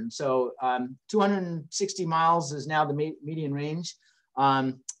important. So 260 miles is now the median range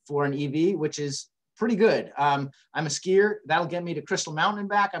for an EV, which is pretty good. I'm a skier. That'll get me to Crystal Mountain and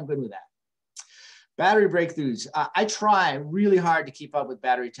back. I'm good with that. Battery breakthroughs. I try really hard to keep up with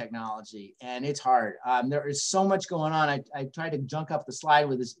battery technology, and it's hard. There is so much going on. I try to junk up the slide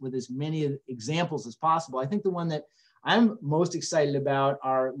with as many examples as possible. I think the one that I'm most excited about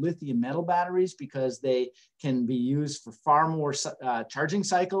are lithium metal batteries, because they can be used for far more charging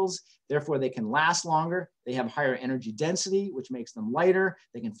cycles. Therefore, they can last longer. They have higher energy density, which makes them lighter.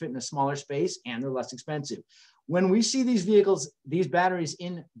 They can fit in a smaller space, and they're less expensive. When we see these batteries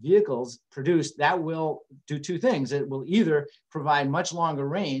in vehicles produced, that will do two things. It will either provide much longer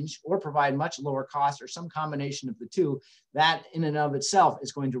range or provide much lower cost, or some combination of the two. That in and of itself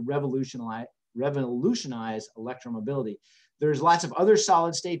is going to revolutionize electromobility. There's lots of other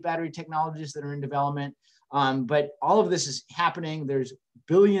solid state battery technologies that are in development. But all of this is happening. There's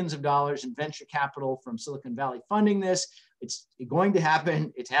billions of dollars in venture capital from Silicon Valley funding this. It's going to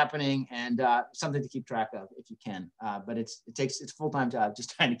happen. It's happening, and something to keep track of if you can. But it's a full-time job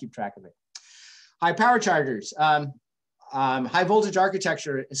just trying to keep track of it. High power chargers, high voltage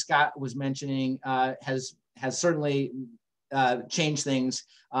architecture, as Scott was mentioning, has certainly changed things.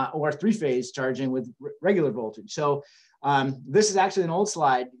 Or three-phase charging with regular voltage. So this is actually an old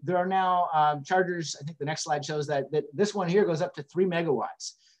slide. There are now chargers. I think the next slide shows that this one here goes up to 3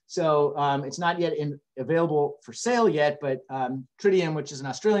 megawatts. So it's not yet available for sale yet, but Tritium, which is an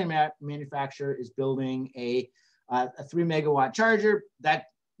Australian manufacturer, is building a 3 megawatt charger. That,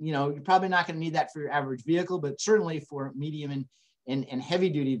 you know, you're probably not going to need that for your average vehicle, but certainly for medium and heavy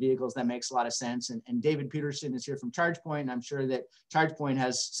duty vehicles, that makes a lot of sense. And David Peterson is here from ChargePoint, and I'm sure that ChargePoint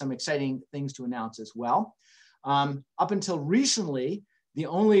has some exciting things to announce as well. Up until recently, the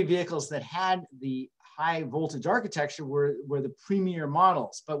only vehicles that had the high voltage architecture were the premier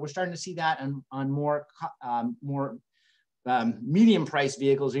models, but we're starting to see that on more medium priced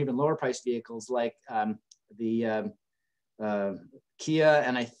vehicles, or even lower priced vehicles like the Kia,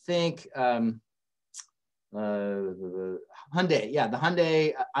 and I think the Hyundai, the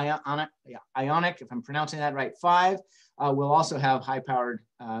Hyundai Ioniq, if I'm pronouncing that right, 5 will also have high powered,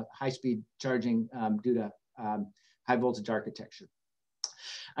 high speed charging due to high voltage architecture.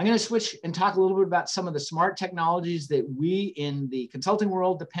 I'm going to switch and talk a little bit about some of the smart technologies that we in the consulting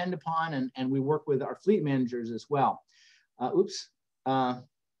world depend upon, and we work with our fleet managers as well.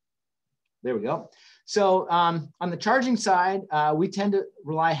 There we go. So on the charging side, we tend to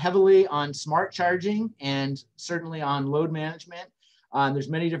rely heavily on smart charging and certainly on load management. There's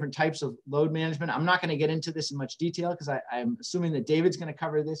many different types of load management. I'm not going to get into this in much detail because I'm assuming that David's going to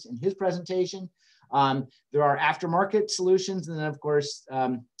cover this in his presentation. There are aftermarket solutions, and then of course,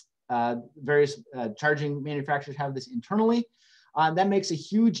 various charging manufacturers have this internally. That makes a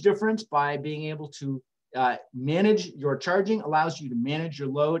huge difference by being able to manage your charging, allows you to manage your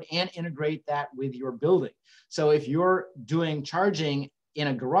load and integrate that with your building. So if you're doing charging in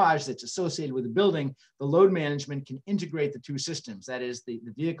a garage that's associated with a building, the load management can integrate the two systems, that is the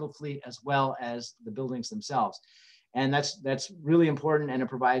vehicle fleet as well as the buildings themselves. And that's really important, and it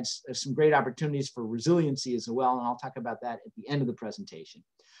provides some great opportunities for resiliency as well. And I'll talk about that at the end of the presentation.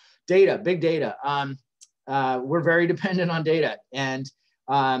 Data, big data. We're very dependent on data, and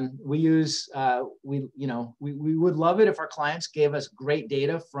we use, we would love it if our clients gave us great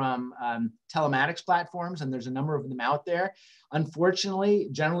data from telematics platforms, and there's a number of them out there. Unfortunately,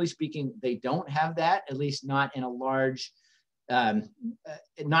 generally speaking, they don't have that, at least not in a large,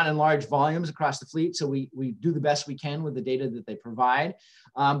 not in large volumes across the fleet. So we do the best we can with the data that they provide.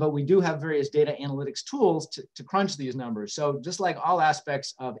 But we do have various data analytics tools to crunch these numbers. So just like all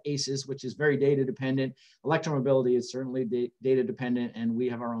aspects of ACES, which is very data dependent, electromobility is certainly data dependent, and we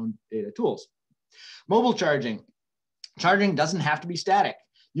have our own data tools. Mobile charging. Charging doesn't have to be static.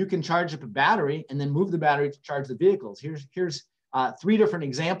 You can charge up a battery and then move the battery to charge the vehicles. Here's 3 different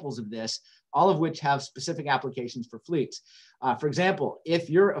examples of this, all of which have specific applications for fleets. For example, if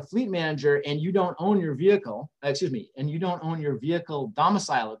you're a fleet manager and you don't own your vehicle, and you don't own your vehicle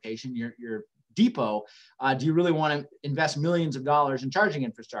domicile location, your depot, do you really want to invest millions of dollars in charging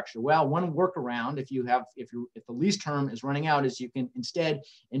infrastructure? Well, one workaround, if the lease term is running out, is you can instead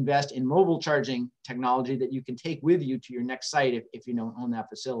invest in mobile charging technology that you can take with you to your next site if you don't own that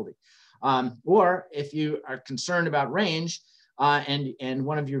facility. Or if you are concerned about range, and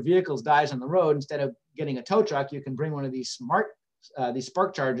one of your vehicles dies on the road, instead of getting a tow truck, you can bring one of these these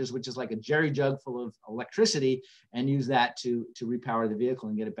spark chargers, which is like a jerry jug full of electricity, and use that to repower the vehicle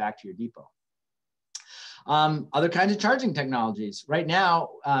and get it back to your depot. Other kinds of charging technologies. Right now,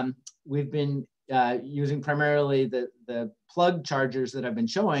 we've been using primarily the plug chargers that I've been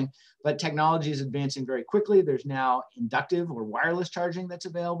showing, but technology is advancing very quickly. There's now inductive or wireless charging that's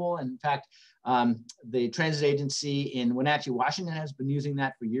available. And in fact, the transit agency in Wenatchee, Washington has been using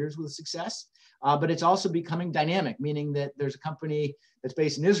that for years with success. But it's also becoming dynamic, meaning that there's a company that's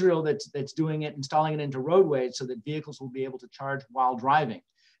based in Israel that's doing it, installing it into roadways so that vehicles will be able to charge while driving.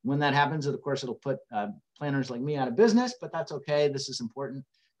 When that happens, of course, it'll put planners like me out of business, but that's okay. This is important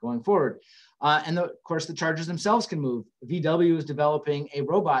going forward. And of course, the chargers themselves can move. VW is developing a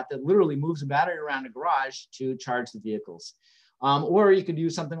robot that literally moves a battery around a garage to charge the vehicles. Or you could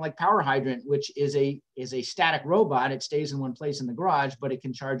use something like Power Hydrant, which is a static robot. It stays in one place in the garage, but it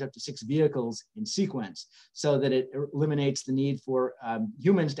can charge up to 6 vehicles in sequence, so that it eliminates the need for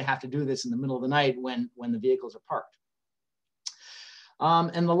humans to have to do this in the middle of the night when the vehicles are parked.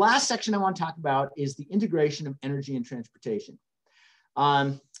 And the last section I want to talk about is the integration of energy and transportation.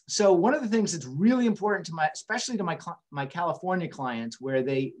 So one of the things that's really important to especially to my California clients, where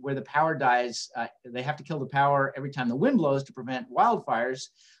the power dies, they have to kill the power every time the wind blows to prevent wildfires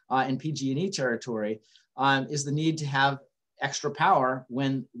in PG&E territory, is the need to have extra power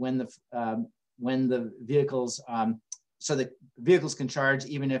when the vehicles, so that vehicles can charge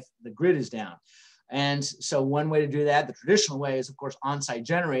even if the grid is down. And so one way to do that, the traditional way, is of course on-site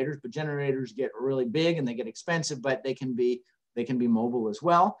generators, but generators get really big and they get expensive, but they can be mobile as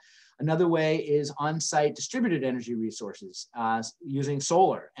well. Another way is on-site distributed energy resources using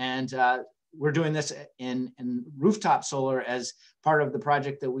solar. And we're doing this in rooftop solar as part of the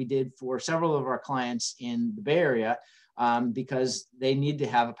project that we did for several of our clients in the Bay Area, because they need to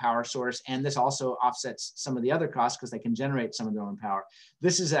have a power source. And this also offsets some of the other costs because they can generate some of their own power.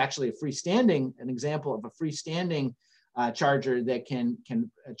 This is actually an example of a freestanding charger that can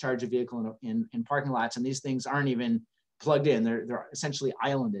charge a vehicle in parking lots. And these things aren't even plugged in. They're essentially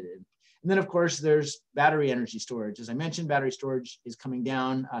islanded in. And then of course there's battery energy storage. As I mentioned, battery storage is coming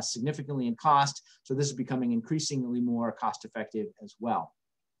down significantly in cost. So this is becoming increasingly more cost effective as well.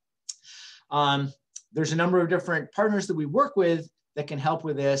 There's a number of different partners that we work with that can help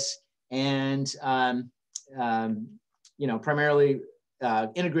with this. And primarily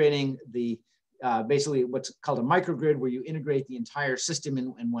integrating the basically what's called a microgrid, where you integrate the entire system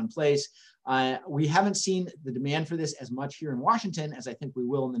in one place. We haven't seen the demand for this as much here in Washington as I think we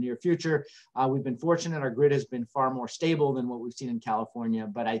will in the near future. We've been fortunate. Our grid has been far more stable than what we've seen in California.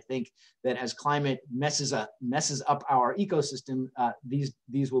 But I think that as climate messes up our ecosystem,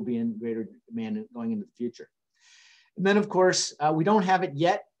 these will be in greater demand going into the future. And then, of course, we don't have it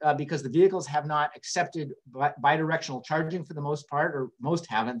yet because the vehicles have not accepted bidirectional charging for the most part, or most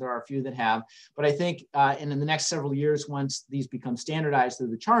haven't. There are a few that have. But I think in the next several years, once these become standardized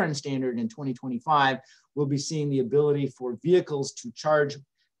through the CharIN standard in 2025, we'll be seeing the ability for vehicles to charge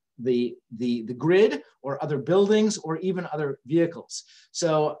the grid or other buildings or even other vehicles.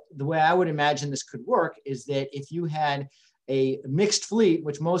 So the way I would imagine this could work is that if you had a mixed fleet,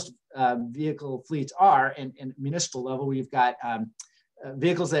 which most vehicle fleets are, and municipal level, where you've got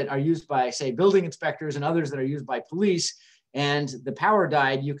vehicles that are used by, say, building inspectors and others that are used by police, and the power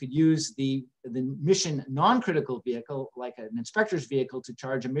died, you could use the mission non-critical vehicle, like an inspector's vehicle, to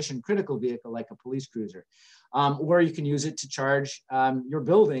charge a mission critical vehicle like a police cruiser. Or you can use it to charge your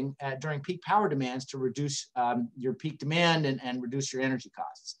building during peak power demands to reduce your peak demand and reduce your energy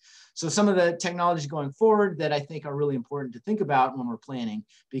costs. So some of the technologies going forward that I think are really important to think about when we're planning,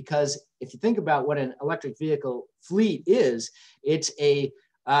 because if you think about what an electric vehicle fleet is, it's a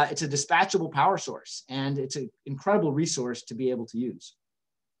dispatchable power source, and it's an incredible resource to be able to use.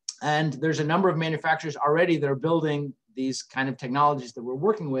 And there's a number of manufacturers already that are building these kind of technologies that we're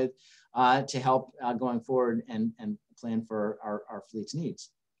working with to help going forward and plan for our fleet's needs.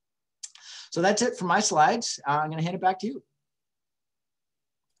 So that's it for my slides. I'm going to hand it back to you.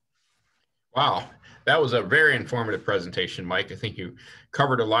 Wow, that was a very informative presentation, Mike. I think you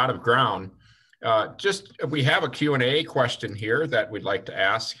covered a lot of ground. We have a Q&A question here that we'd like to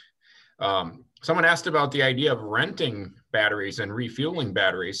ask. Someone asked about the idea of renting batteries and refueling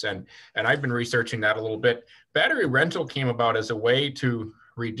batteries, and I've been researching that a little bit. Battery rental came about as a way to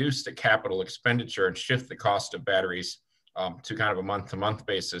reduce the capital expenditure and shift the cost of batteries to kind of a month-to-month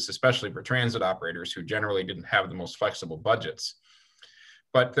basis, especially for transit operators who generally didn't have the most flexible budgets.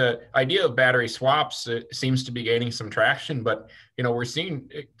 But the idea of battery swaps seems to be gaining some traction, but we're seeing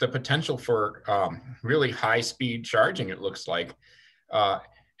the potential for really high-speed charging, it looks like.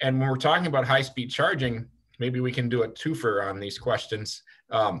 And when we're talking about high-speed charging, maybe we can do a twofer on these questions.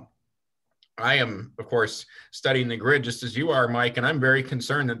 I am, of course, studying the grid just as you are, Mike, and I'm very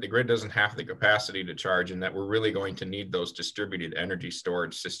concerned that the grid doesn't have the capacity to charge and that we're really going to need those distributed energy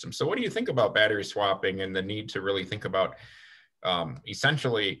storage systems. So what do you think about battery swapping and the need to really think about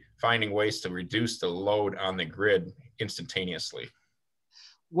essentially finding ways to reduce the load on the grid instantaneously?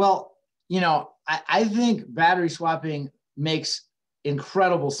 Well, I think battery swapping makes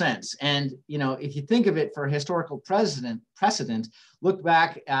incredible sense. And, if you think of it for historical precedent, look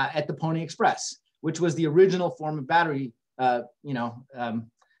back at the Pony Express, which was the original form of battery. That's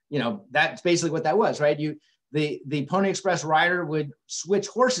basically what that was, right? The Pony Express rider would switch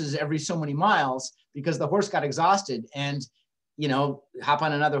horses every so many miles because the horse got exhausted and hop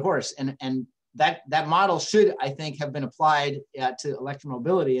on another horse. And that model should, I think, have been applied to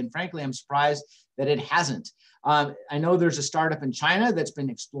electromobility. And frankly, I'm surprised that it hasn't. I know there's a startup in China that's been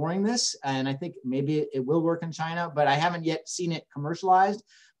exploring this, and I think maybe it will work in China, but I haven't yet seen it commercialized.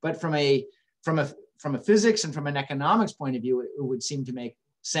 But from a physics and from an economics point of view, it would seem to make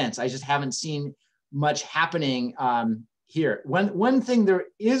sense. I just haven't seen much happening here. One thing there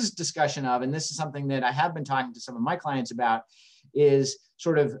is discussion of, and this is something that I have been talking to some of my clients about, is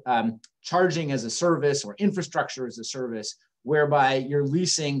sort of charging as a service or infrastructure as a service, whereby you're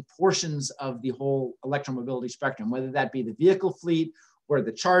leasing portions of the whole electromobility spectrum, whether that be the vehicle fleet or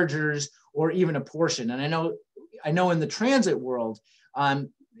the chargers or even a portion. And I know in the transit world,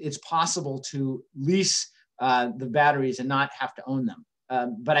 it's possible to lease the batteries and not have to own them.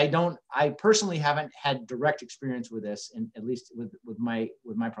 But I personally haven't had direct experience with this, and at least with my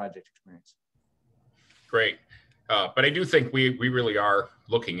project experience. Great. But I do think we really are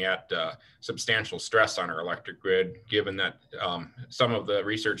looking at substantial stress on our electric grid, given that some of the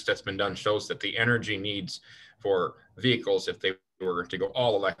research that's been done shows that the energy needs for vehicles, if they were to go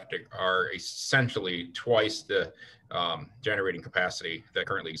all electric, are essentially twice the generating capacity that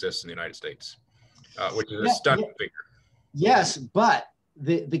currently exists in the United States, which is a stunning figure. Yes, but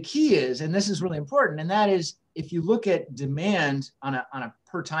the key is, and this is really important, and that is, if you look at demand on a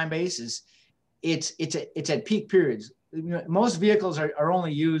per time basis, it's at peak periods. You know, most vehicles are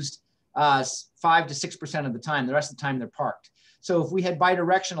only used 5 to 6% of the time. The rest of the time they're parked. So if we had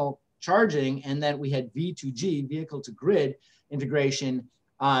bidirectional charging and then we had V2G, vehicle to grid integration,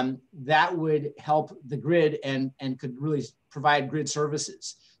 that would help the grid and could really provide grid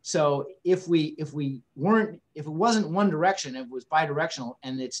services. So if it wasn't one direction, if it was bidirectional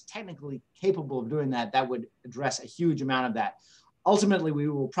and it's technically capable of doing that, that would address a huge amount of that. Ultimately, we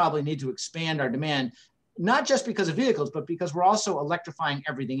will probably need to expand our demand, not just because of vehicles, but because we're also electrifying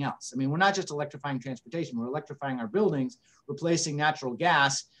everything else. I mean, we're not just electrifying transportation, we're electrifying our buildings, replacing natural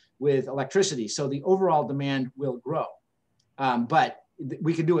gas with electricity. So the overall demand will grow. But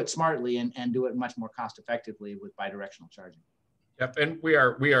we can do it smartly and do it much more cost effectively with bidirectional charging. Yep, and we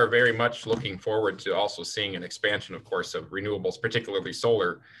are very much looking forward to also seeing an expansion, of course, of renewables, particularly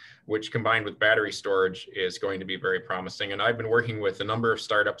solar, which combined with battery storage is going to be very promising. And I've been working with a number of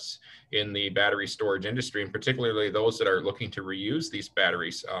startups in the battery storage industry, and particularly those that are looking to reuse these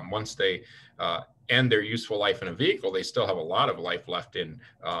batteries. Once they end their useful life in a vehicle, they still have a lot of life left in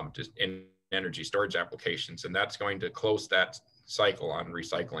just in energy storage applications, and that's going to close that cycle on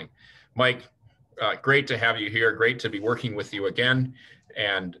recycling. Mike, great to have you here. Great to be working with you again.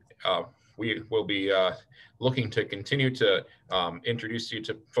 And we will be looking to continue to introduce you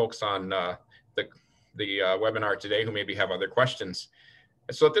to folks on the webinar today who maybe have other questions.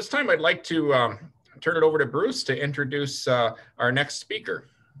 So at this time, I'd like to turn it over to Bruce to introduce our next speaker.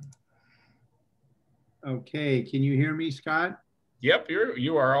 Okay, can you hear me, Scott? Yep,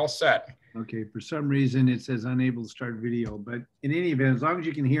 you are all set. Okay, for some reason it says unable to start video, but in any event, as long as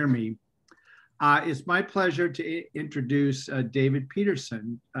you can hear me, it's my pleasure to introduce David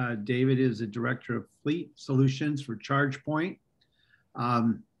Peterson. David is the Director of Fleet Solutions for ChargePoint.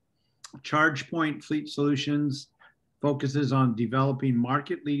 ChargePoint Fleet Solutions focuses on developing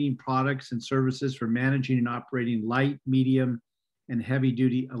market-leading products and services for managing and operating light, medium, and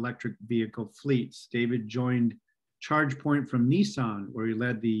heavy-duty electric vehicle fleets. David joined ChargePoint from Nissan, where he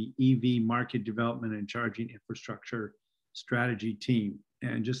led the EV market development and charging infrastructure strategy team.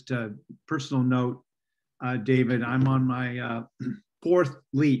 And just a personal note, David, I'm on my 4th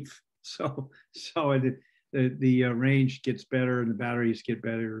Leaf. So the range gets better and the batteries get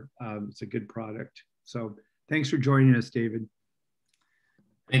better. It's a good product. So thanks for joining us, David.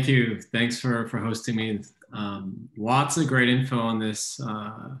 Thank you. Thanks for hosting me. Lots of great info on this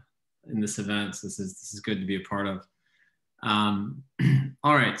in this event. So this is good to be a part of.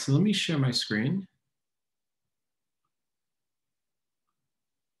 All right, so let me share my screen.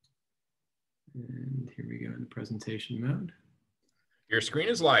 And here we go in the presentation mode. Your screen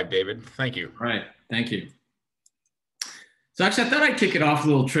is live, David. Thank you. All right, thank you. So actually, I thought I'd kick it off with a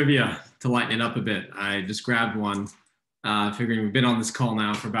little trivia to lighten it up a bit. I just grabbed one, figuring we've been on this call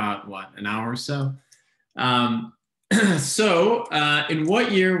now for about, what, an hour or so? In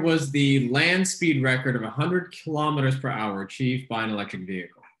what year was the land speed record of 100 kilometers per hour achieved by an electric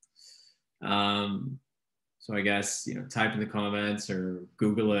vehicle? So I guess, type in the comments or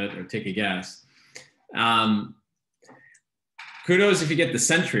Google it or take a guess. Kudos if you get the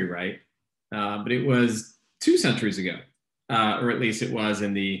century right, but it was 2 centuries ago, or at least it was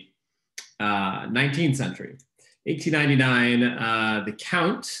in the 19th century. 1899,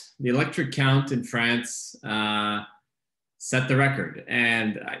 the electric count in France set the record.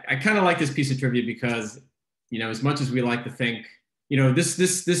 And I kind of like this piece of trivia because, as much as we like to think,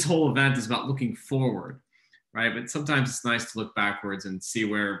 this whole event is about looking forward, right? But sometimes it's nice to look backwards and see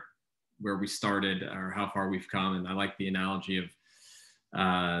where we started or how far we've come. And I like the analogy of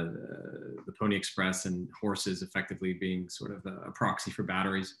the Pony Express and horses effectively being sort of a proxy for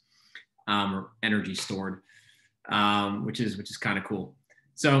batteries or energy stored. which is kind of cool.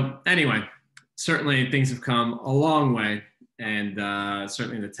 So anyway, certainly things have come a long way. And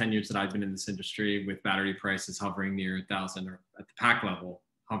certainly in the 10 years that I've been in this industry, with battery prices hovering near 1,000, or at the pack level,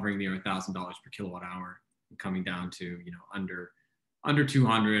 hovering near $1,000 per kilowatt hour, and coming down to, you know, under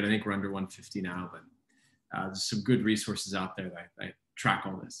 200. I think we're under 150 now, but there's some good resources out there that track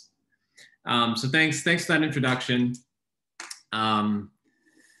all this. So thanks for that introduction.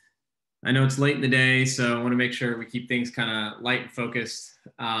 I know it's late in the day, so I want to make sure we keep things kind of light and focused,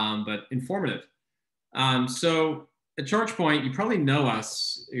 but informative. So at ChargePoint, you probably know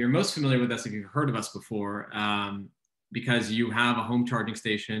us. You're most familiar with us if you've heard of us before, because you have a home charging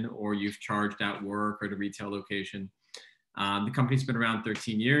station, or you've charged at work or at a retail location. The company's been around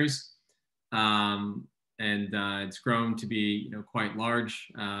 13 years, and it's grown to be, you know, quite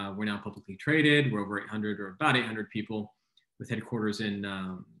large. We're now publicly traded. We're over 800, or about 800 people, with headquarters in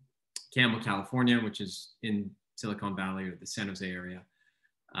Campbell, California, which is in Silicon Valley, or the San Jose area.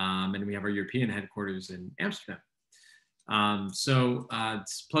 And we have our European headquarters in Amsterdam. So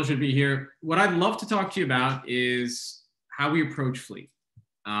it's a pleasure to be here. What I'd love to talk to you about is how we approach fleet.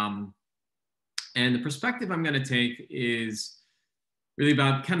 And the perspective I'm going to take is really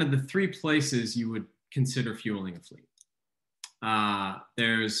about kind of the three places you would consider fueling a fleet.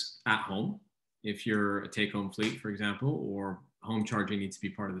 There's at home, if you're a take-home fleet, for example, or home charging needs to be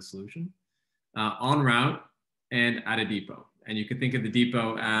part of the solution. En route, and at a depot. And you could think of the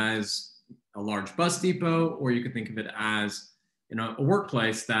depot as a large bus depot, or you could think of it as, you know, a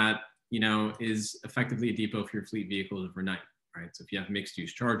workplace that, you know, is effectively a depot for your fleet vehicles overnight, right? So if you have mixed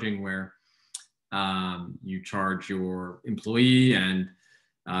use charging, where you charge your employee and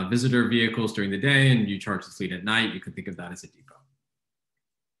visitor vehicles during the day, and you charge the fleet at night, you could think of that as a depot.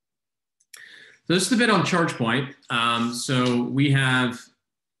 So just a bit on ChargePoint. So we have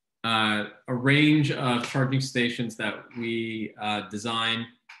a range of charging stations that we design,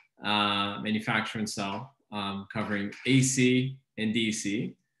 manufacture, and sell, covering AC and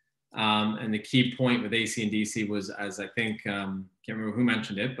DC. And the key point with AC and DC was, as I think, can't remember who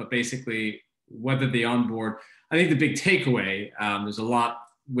mentioned it, but basically whether the onboard, I think the big takeaway, there's a lot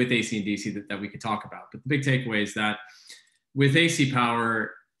with AC and DC that we could talk about, but the big takeaway is that with AC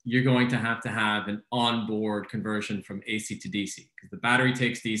power, you're going to have an onboard conversion from AC to DC, because the battery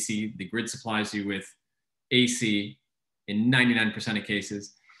takes DC, the grid supplies you with AC in 99% of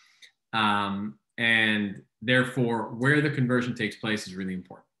cases. And therefore, where the conversion takes place is really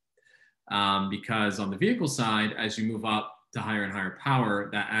important. Because on the vehicle side, as you move up to higher and higher power,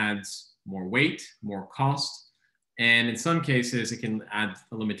 that adds more weight, more cost. And in some cases, it can add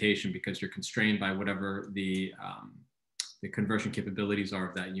a limitation because you're constrained by whatever the conversion capabilities are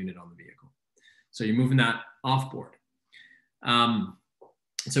of that unit on the vehicle. So you're moving that off board.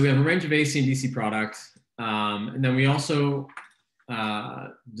 So we have a range of AC and DC products. And then we also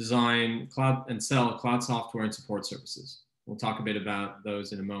design cloud and sell cloud software and support services. We'll talk a bit about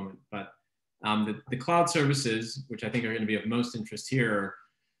those in a moment. But the cloud services, which I think are going to be of most interest here, are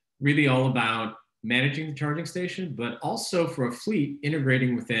really all about managing the charging station, but also for a fleet,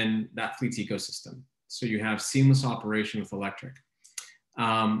 integrating within that fleet's ecosystem. So you have seamless operation with electric.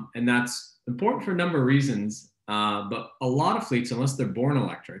 And that's important for a number of reasons, but a lot of fleets, unless they're born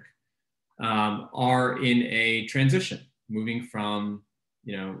electric, are in a transition, moving from,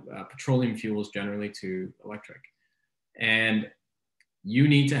 you know, petroleum fuels generally to electric. And you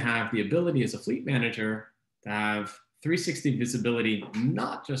need to have the ability as a fleet manager to have 360 visibility,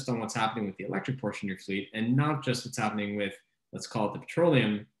 not just on what's happening with the electric portion of your fleet, and not just what's happening with, let's call it the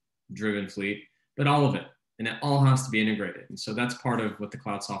petroleum driven fleet, but all of it. And it all has to be integrated. And so that's part of what the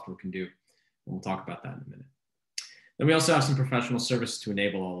cloud software can do. And we'll talk about that in a minute. Then we also have some professional services to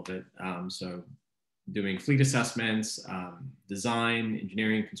enable all of it. So doing fleet assessments, design,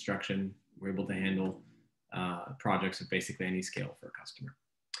 engineering, construction. We're able to handle projects of basically any scale for a customer.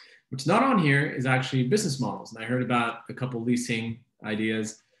 What's not on here is actually business models. And I heard about a couple leasing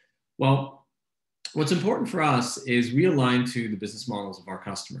ideas. Well, what's important for us is we align to the business models of our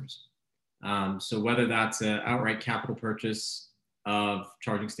customers. So whether that's an outright capital purchase of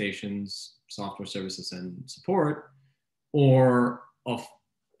charging stations, software services, and support, or of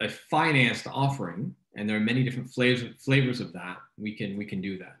a financed offering, and there are many different flavors of that, we can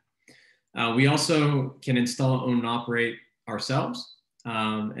do that. We also can install, own, and operate ourselves,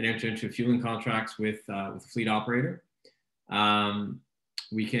 and enter into fueling contracts with a fleet operator.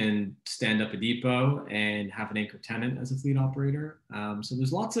 We can stand up a depot and have an anchor tenant as a fleet operator. So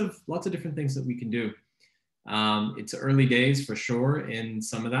there's lots of different things that we can do. It's early days for sure in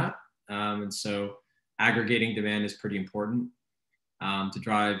some of that, and so aggregating demand is pretty important to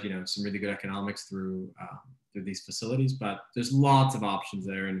drive, you know, some really good economics through through these facilities, but there's lots of options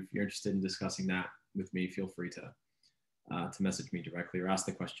there. And if you're interested in discussing that with me, feel free to message me directly or ask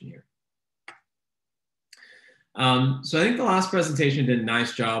the question here. So I think the last presentation did a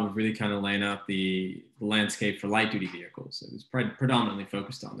nice job of really kind of laying out the landscape for light duty vehicles. It was predominantly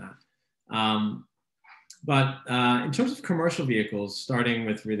focused on that. But in terms of commercial vehicles, starting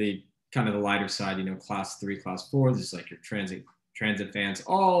with really kind of the lighter side, you know, class 3, class 4, this is like your transit vans,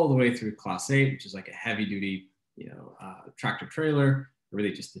 all the way through class 8, which is like a heavy duty, you know, tractor trailer,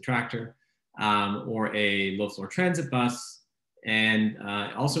 really just the tractor, or a low floor transit bus, and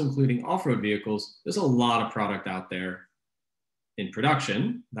also including off-road vehicles. There's a lot of product out there in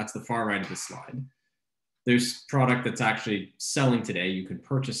production. That's the far right of the slide. There's product that's actually selling today. You can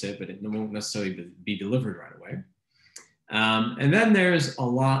purchase it, but it won't necessarily be delivered right away. And then there's a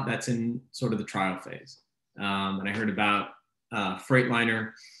lot that's in sort of the trial phase. And I heard about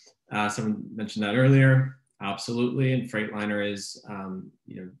Freightliner. Someone mentioned that earlier. Absolutely. And Freightliner is,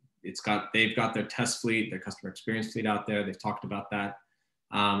 you know, they've got their test fleet, their customer experience fleet out there. They've talked about that.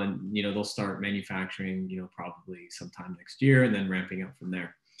 And, you know, they'll start manufacturing, you know, probably sometime next year and then ramping up from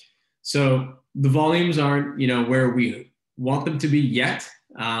there. So the volumes aren't, you know, where we want them to be yet,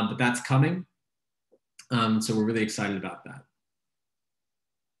 but that's coming. So we're really excited about that.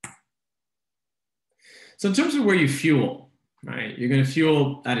 So in terms of where you fuel, right, you're going to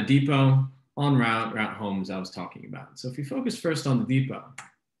fuel at a depot, on route home, as I was talking about. So if you focus first on the depot,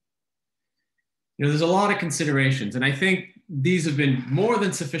 you know, there's a lot of considerations, and I think these have been more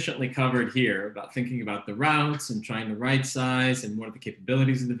than sufficiently covered here about thinking about the routes and trying to right size and what are the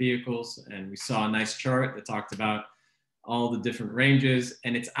capabilities of the vehicles. And we saw a nice chart that talked about all the different ranges,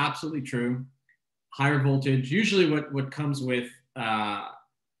 and it's absolutely true. Higher voltage, usually what comes with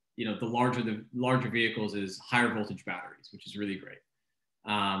you know, the larger vehicles is higher voltage batteries, which is really great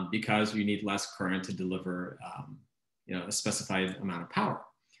because you need less current to deliver you know, a specified amount of power,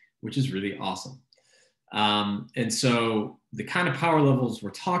 which is really awesome. And so the kind of power levels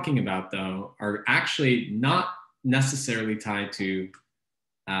we're talking about, though, are actually not necessarily tied to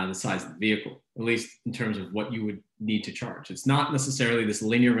the size of the vehicle, at least in terms of what you would need to charge. It's not necessarily this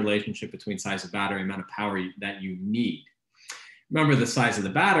linear relationship between size of battery, amount of power that you need. Remember, the size of the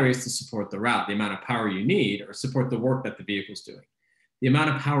battery is to support the route. The amount of power you need or support the work that the vehicle's doing. The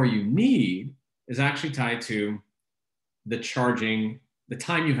amount of power you need is actually tied to the charging, the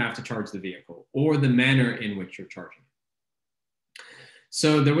time you have to charge the vehicle, or the manner in which you're charging.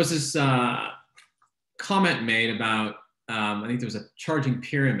 So there was this comment made about, I think there was a charging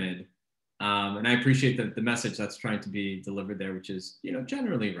pyramid, and I appreciate the message that's trying to be delivered there, which is, you know,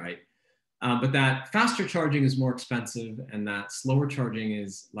 generally right. But that faster charging is more expensive and that slower charging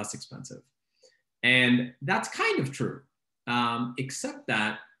is less expensive. And that's kind of true, except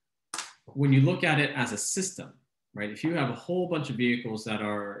that when you look at it as a system, right? If you have a whole bunch of vehicles that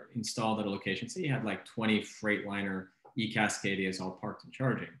are installed at a location, say you had like 20 Freightliner e-Cascadias all parked and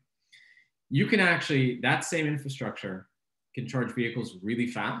charging, you can actually, that same infrastructure can charge vehicles really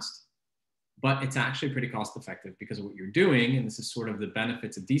fast, but it's actually pretty cost effective because of what you're doing, and this is sort of the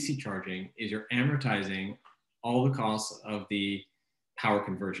benefits of DC charging, is you're amortizing all the costs of the power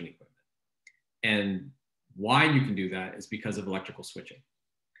conversion equipment. And why you can do that is because of electrical switching.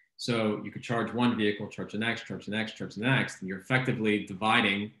 So you could charge one vehicle, charge the next, charge the next, charge the next, and you're effectively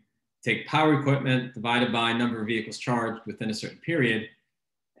dividing, take power equipment divided by number of vehicles charged within a certain period,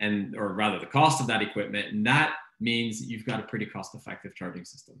 and, or rather the cost of that equipment, and that means that you've got a pretty cost-effective charging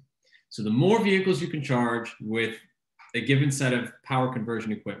system. So the more vehicles you can charge with a given set of power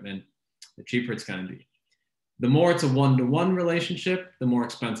conversion equipment, the cheaper it's going to be. The more it's a one-to-one relationship, the more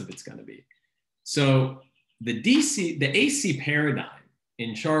expensive it's going to be. So the AC paradigm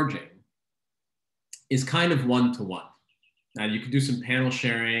in charging is kind of one-to-one. Now you can do some panel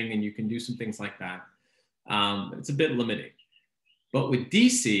sharing and you can do some things like that. It's a bit limiting. But with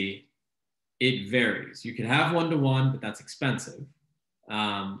DC, it varies. You can have one-to-one, but that's expensive.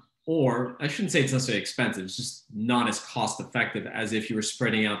 Or I shouldn't say it's necessarily expensive, it's just not as cost effective as if you were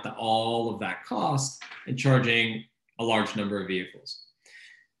spreading out all of that cost and charging a large number of vehicles.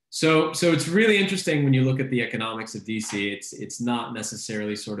 So it's really interesting when you look at the economics of DC. It's not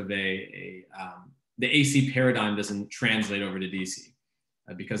necessarily sort of the AC paradigm doesn't translate over to DC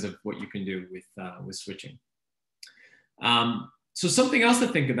because of what you can do with switching. So something else to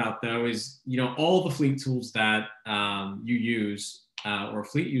think about, though, is, you know, all the fleet tools that you use or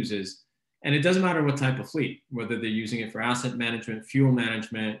fleet uses, and it doesn't matter what type of fleet, whether they're using it for asset management, fuel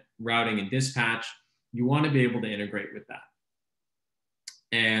management, routing, and dispatch, you want to be able to integrate with that.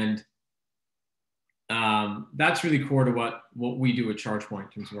 And that's really core to what we do at ChargePoint in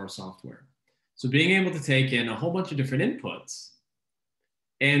terms of our software. So being able to take in a whole bunch of different inputs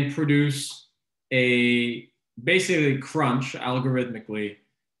and produce a basically crunch algorithmically,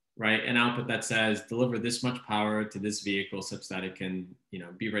 right, an output that says deliver this much power to this vehicle such that it can,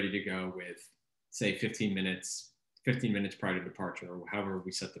 be ready to go with, say, 15 minutes prior to departure, or however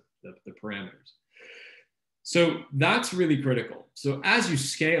we set the parameters. So that's really critical. So as you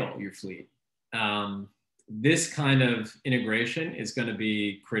scale your fleet, this kind of integration is going to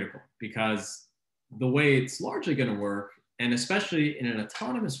be critical, because the way it's largely going to work, and especially in an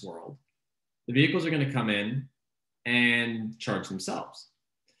autonomous world, the vehicles are going to come in and charge themselves,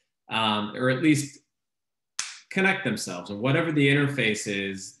 or at least connect themselves, or whatever the interface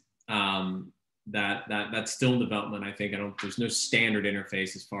is. That's still in development. I think there's no standard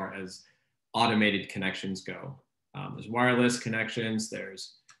interface as far as automated connections go. There's wireless connections.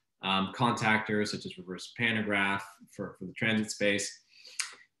 There's contactors such as reverse pantograph for the transit space.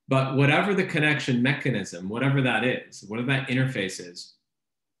 But whatever the connection mechanism, whatever that is, whatever that interface is,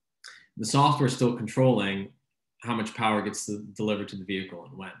 the software is still controlling how much power gets delivered to the vehicle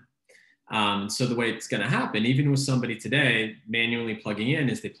and when. So the way it's going to happen, even with somebody today manually plugging in,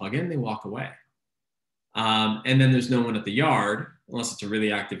 is they plug in, they walk away. And then there's no one at the yard, unless it's a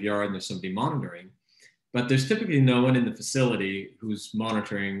really active yard and there's somebody monitoring. But there's typically no one in the facility who's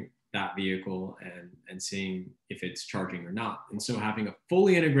monitoring that vehicle and seeing if it's charging or not. And so having a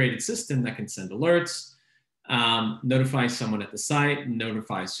fully integrated system that can send alerts, notify someone at the site,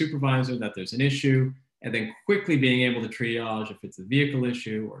 notify a supervisor that there's an issue, and then quickly being able to triage if it's a vehicle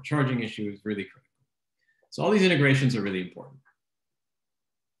issue or charging issue is really critical. So all these integrations are really important.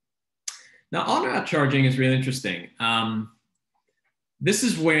 Now, on-route charging is really interesting. This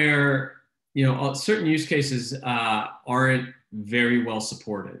is where, certain use cases aren't very well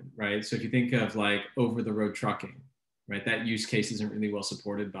supported, right? So if you think of like over-the-road trucking, right, that use case isn't really well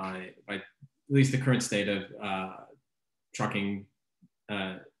supported by at least the current state of trucking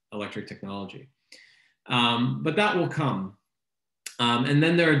electric technology. But that will come. And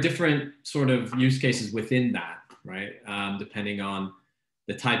then there are different sort of use cases within that, right? Depending on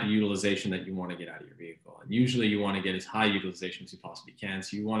the type of utilization that you want to get out of your vehicle. And usually you want to get as high utilization as you possibly can.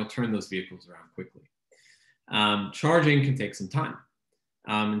 So you want to turn those vehicles around quickly. Charging can take some time.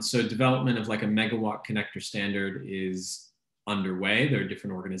 And so development of like a megawatt connector standard is underway. There are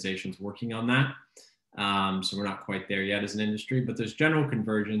different organizations working on that. So we're not quite there yet as an industry, but there's general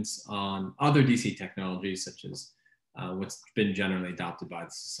convergence on other DC technologies, such as what's been generally adopted by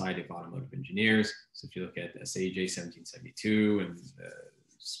the Society of Automotive Engineers. So if you look at SAEJ 1772 and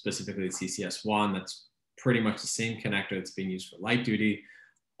specifically the CCS1, that's pretty much the same connector that's being used for light duty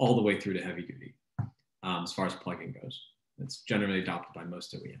all the way through to heavy duty, as far as plugging goes. It's generally adopted by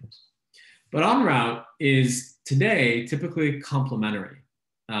most OEMs. But en route is today typically complementary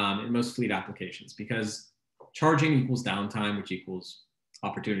in most fleet applications, because charging equals downtime, which equals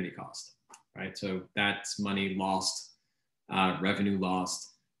opportunity cost, right? So that's money lost, revenue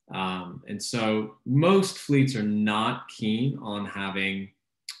lost. And so most fleets are not keen on having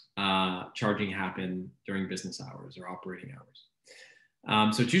charging happen during business hours or operating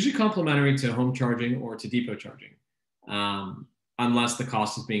hours. So it's usually complementary to home charging or to depot charging, unless the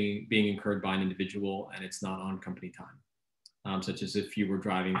cost is being incurred by an individual and it's not on company time, such as if you were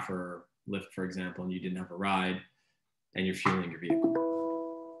driving for Lyft, for example, and you didn't have a ride and you're fueling your vehicle.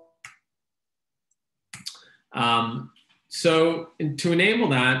 So to enable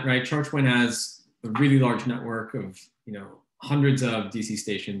that, right, ChargePoint has a really large network of, hundreds of DC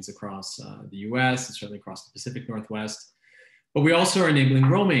stations across the US and certainly across the Pacific Northwest. But we also are enabling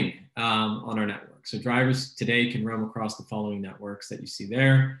roaming on our network. So drivers today can roam across the following networks that you see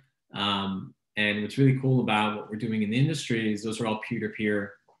there. And what's really cool about what we're doing in the industry is those are all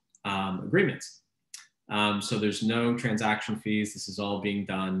peer-to-peer agreements. So there's no transaction fees. This is all being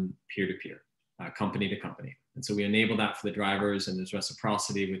done peer-to-peer, company to company. And so we enable that for the drivers, and there's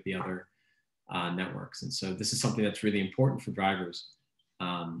reciprocity with the other networks. And so this is something that's really important for drivers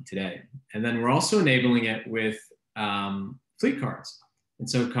today. And then we're also enabling it with fleet cards. And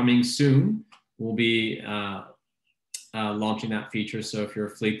so coming soon, we'll be launching that feature. So if you're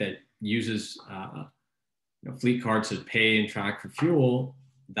a fleet that uses fleet cards to pay and track for fuel,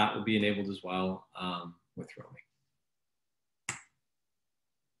 that will be enabled as well with roaming.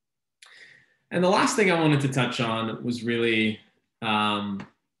 And the last thing I wanted to touch on was really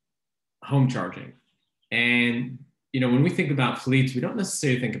home charging. And when we think about fleets, we don't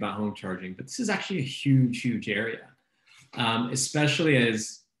necessarily think about home charging, but this is actually a huge, huge area, especially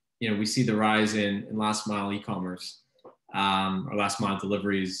as we see the rise in last mile e-commerce, or last mile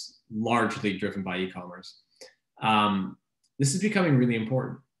deliveries, largely driven by e-commerce. This is becoming really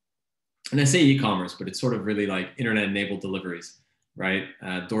important. and I say e-commerce, but it's sort of really like internet-enabled deliveries, right?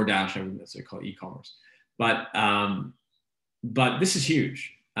 DoorDash, I wouldn't necessarily call e-commerce, but this is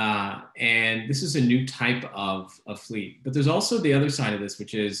huge. And this is a new type of fleet. But there's also the other side of this,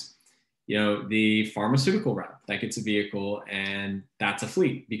 which is, the pharmaceutical rep that gets a vehicle, and that's a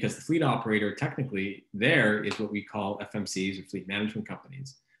fleet, because the fleet operator technically there is what we call FMCs, or fleet management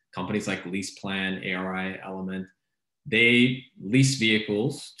companies. Companies like LeasePlan, ARI, Element, they lease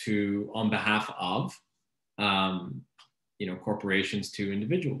vehicles on behalf of, corporations to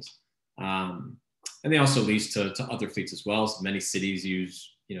individuals. And they also lease to other fleets as well. So many cities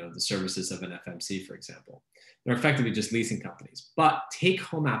use, the services of an FMC, for example. They're effectively just leasing companies. But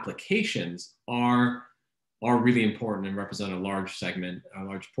take-home applications are really important and represent a large segment, a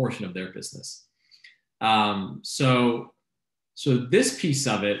large portion of their business. So this piece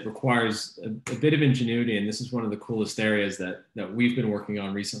of it requires a bit of ingenuity, and this is one of the coolest areas that we've been working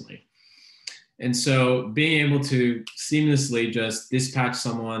on recently. And so being able to seamlessly just dispatch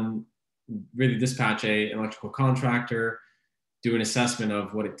an electrical contractor, do an assessment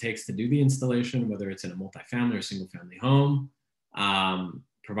of what it takes to do the installation, whether it's in a multifamily or single family home,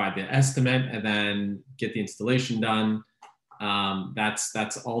 provide the estimate, and then get the installation done.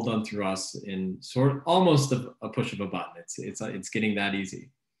 That's all done through us in sort of almost a push of a button. It's getting that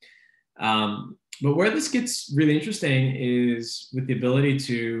easy. But where this gets really interesting is with the ability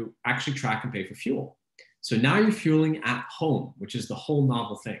to actually track and pay for fuel. So now you're fueling at home, which is the whole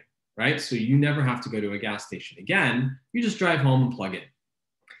novel thing, right? So you never have to go to a gas station again. You just drive home and plug in.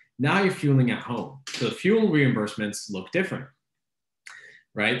 Now you're fueling at home. So the fuel reimbursements look different,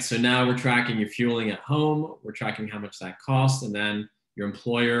 right? So now we're tracking your fueling at home. We're tracking how much that costs. And then your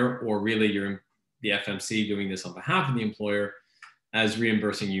employer, or really the FMC doing this on behalf of the employer, as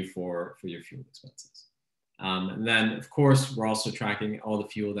reimbursing you for your fuel expenses. And then, of course, we're also tracking all the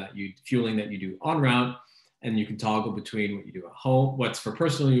fueling that you do en route, and you can toggle between what you do at home, what's for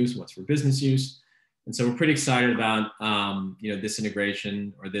personal use, what's for business use. And so we're pretty excited about this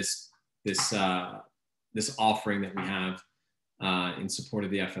integration, or this offering that we have in support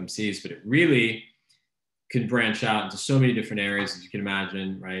of the FMCs. But it really could branch out into so many different areas, as you can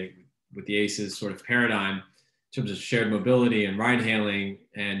imagine, right? With the ACES sort of paradigm, in terms of shared mobility and ride hailing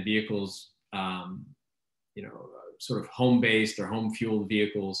and vehicles, sort of home-based or home-fueled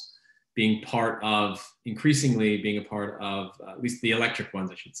vehicles increasingly being a part of, at least the electric ones,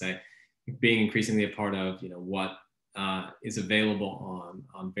 I should say, being increasingly a part of, what is available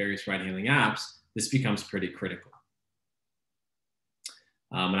on various ride-hailing apps. This becomes pretty critical.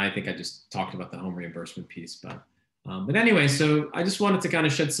 And I think I just talked about the home reimbursement piece, but anyway, so I just wanted to kind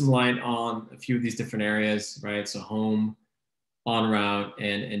of shed some light on a few of these different areas, right? So home, en route,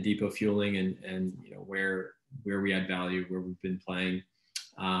 and depot fueling, and where we add value, where we've been playing,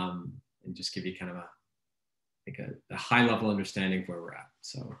 and just give you kind of a high level understanding of where we're at.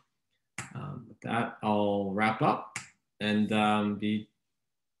 So with that, I'll wrap up and be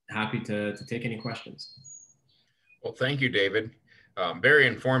happy to take any questions. Well, thank you, David. Very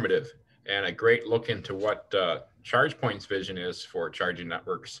informative, and a great look into what ChargePoint's vision is for charging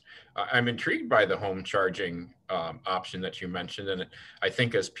networks. I'm intrigued by the home charging option that you mentioned. And I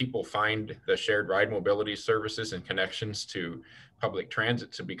think as people find the shared ride mobility services and connections to public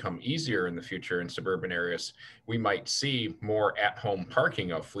transit to become easier in the future in suburban areas, we might see more at-home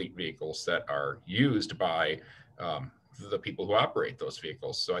parking of fleet vehicles that are used by the people who operate those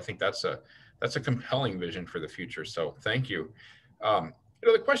vehicles. So I think that's a compelling vision for the future. So thank you.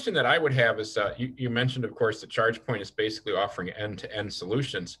 The question that I would have is, you mentioned, of course, that ChargePoint is basically offering end-to-end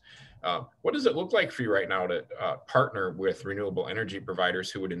solutions. What does it look like for you right now to partner with renewable energy providers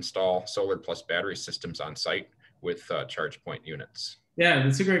who would install solar plus battery systems on site with ChargePoint units? Yeah,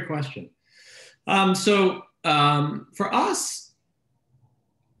 that's a great question. So for us,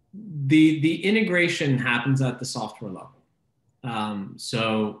 the integration happens at the software level.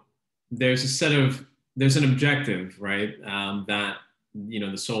 So there's an objective, right, that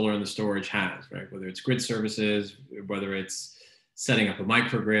the solar and the storage has, right? Whether it's grid services, whether it's setting up a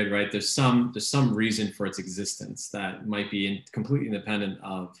microgrid, right? There's some reason for its existence that might be completely independent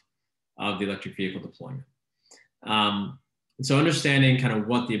of the electric vehicle deployment. And so understanding kind of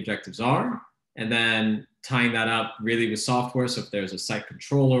what the objectives are, and then tying that up really with software. So if there's a site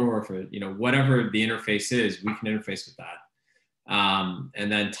controller, or if whatever the interface is, we can interface with that, and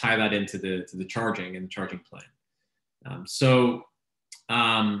then tie that into the charging and the charging plan. So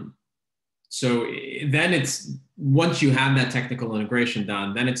then it's, once you have that technical integration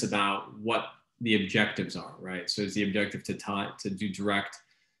done, then it's about what the objectives are, right? So is the objective to do direct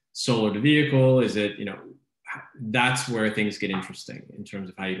solar to vehicle? Is it, that's where things get interesting in terms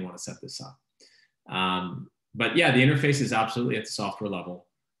of how you'd want to set this up. But yeah, the interface is absolutely at the software level.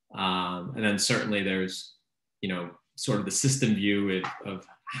 And then certainly there's, sort of the system view of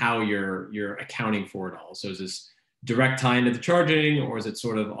how you're accounting for it all. So is this direct tie into the charging, or is it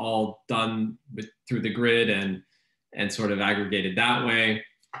sort of all done through the grid and sort of aggregated that way,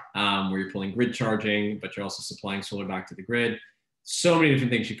 where you're pulling grid charging, but you're also supplying solar back to the grid. So many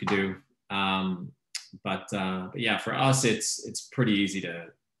different things you could do. But yeah, for us, it's pretty easy to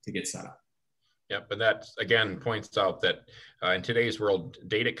get set up. Yep, but that again points out that in today's world,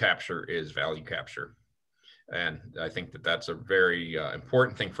 data capture is value capture. And I think that that's a very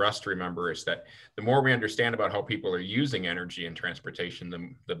important thing for us to remember, is that the more we understand about how people are using energy in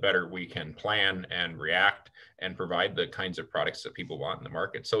transportation, the better we can plan and react and provide the kinds of products that people want in the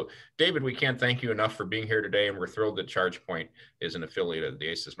market. So David, we can't thank you enough for being here today, and we're thrilled that ChargePoint is an affiliate of the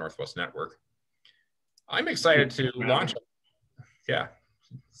ACES Northwest Network. I'm excited to launch. Yeah,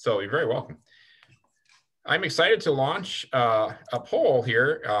 so you're very welcome. I'm excited to launch a poll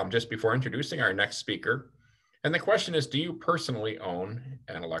here just before introducing our next speaker. And the question is, do you personally own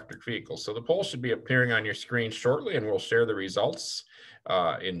an electric vehicle? So the poll should be appearing on your screen shortly, and we'll share the results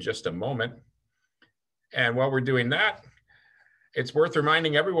in just a moment. And while we're doing that, it's worth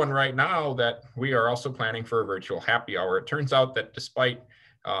reminding everyone right now that we are also planning for a virtual happy hour. It turns out that despite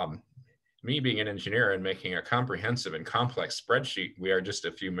me being an engineer and making a comprehensive and complex spreadsheet, we are just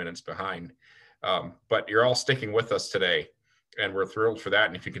a few minutes behind. But you're all sticking with us today, and we're thrilled for that.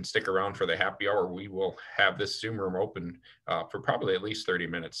 And if you can stick around for the happy hour, we will have this Zoom room open for probably at least 30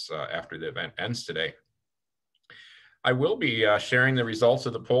 minutes after the event ends today. I will be sharing the results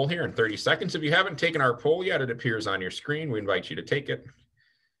of the poll here in 30 seconds. If you haven't taken our poll yet, it appears on your screen. We invite you to take it.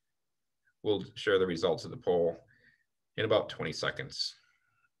 We'll share the results of the poll in about 20 seconds.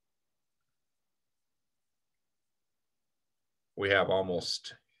 We have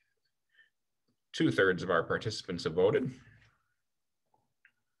almost 2/3 of our participants have voted.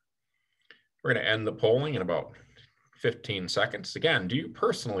 We're going to end the polling in about 15 seconds. Again, do you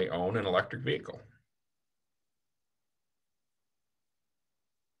personally own an electric vehicle?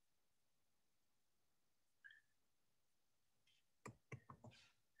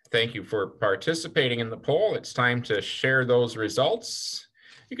 Thank you for participating in the poll. It's time to share those results.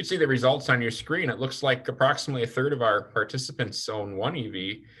 You can see the results on your screen. It looks like approximately 1/3 of our participants own one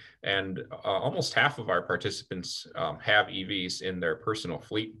EV, and almost half of our participants have EVs in their personal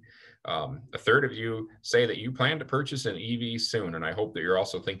fleet. 1/3 of you say that you plan to purchase an EV soon, and I hope that you're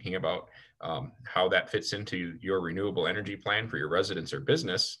also thinking about how that fits into your renewable energy plan for your residence or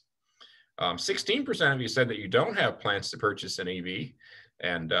business. 16% of you said that you don't have plans to purchase an EV.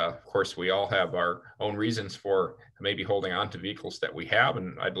 And of course, we all have our own reasons for maybe holding on to vehicles that we have.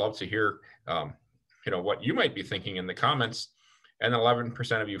 And I'd love to hear what you might be thinking in the comments. And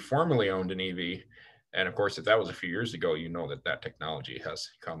 11% of you formerly owned an EV. And of course, if that was a few years ago, you know that that technology has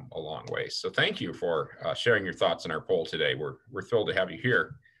come a long way. So thank you for sharing your thoughts in our poll today. We're thrilled to have you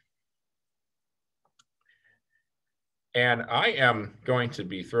here. And I am going to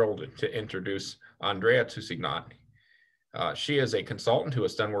be thrilled to introduce Andrea Tousignant. She is a consultant who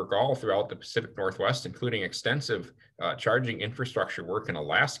has done work all throughout the Pacific Northwest, including extensive charging infrastructure work in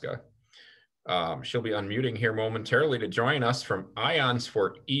Alaska. She'll be unmuting here momentarily to join us from Ions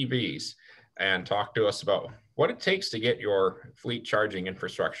for EVs and talk to us about what it takes to get your fleet charging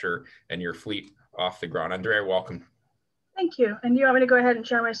infrastructure and your fleet off the ground. Andrea, welcome. Thank you. And you want me to go ahead and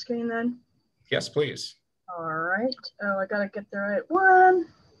share my screen then? Yes, please. All right. Oh, I gotta get the right one.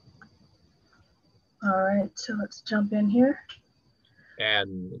 All right, so let's jump in here.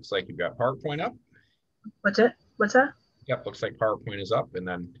 And looks like you've got PowerPoint up. What's it? What's that? Yep, looks like PowerPoint is up, and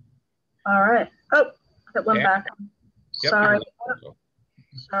then. All right. Oh, that went back. Yep, sorry.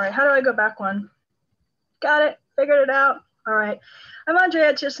 Sorry, how do I go back one? Got it, figured it out. All right. I'm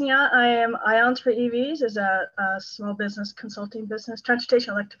Andrea Tousignant. I am Ions for EVs, is a small business consulting business,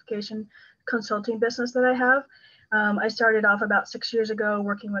 transportation electrification consulting business that I have. I started off about 6 years ago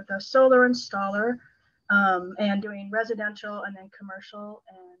working with a solar installer and doing residential and then commercial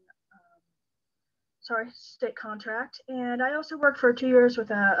and state contract. And I also worked for 2 years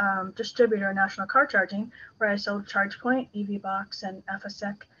with a distributor, National Car Charging, where I sold ChargePoint, EV Box, and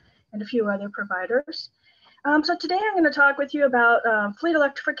FSEC, and a few other providers. So today I'm going to talk with you about fleet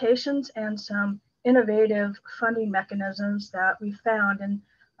electrifications and some innovative funding mechanisms that we found and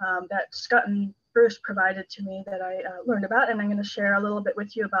that Scott and Bruce provided to me that I learned about, and I'm going to share a little bit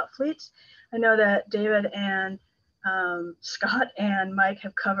with you about fleets. I know that David and Scott and Mike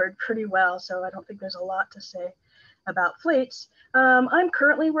have covered pretty well, so I don't think there's a lot to say. about fleets. I'm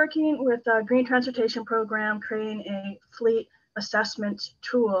currently working with a Green Transportation Program, creating a fleet assessment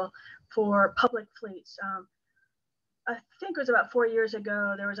tool for public fleets. I think it was about 4 years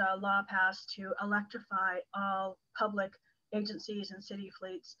ago, there was a law passed to electrify all public agencies and city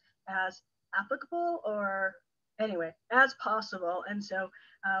fleets as applicable, or anyway, as possible. And so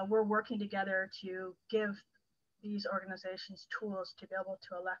we're working together to give these organizations tools to be able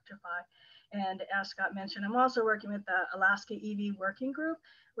to electrify. And as Scott mentioned, I'm also working with the Alaska EV Working Group,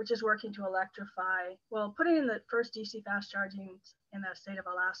 which is working to electrify, well, putting in the first DC fast charging in the state of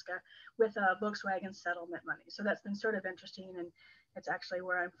Alaska with Volkswagen settlement money. So that's been sort of interesting, and it's actually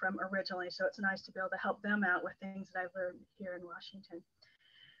where I'm from originally. So it's nice to be able to help them out with things that I've learned here in Washington.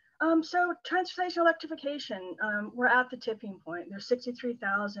 So transportation electrification, we're at the tipping point. There's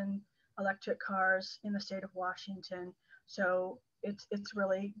 63,000 electric cars in the state of Washington. So it's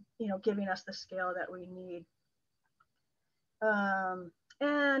really, giving us the scale that we need.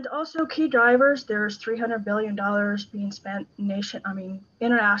 And also key drivers, there's $300 billion being spent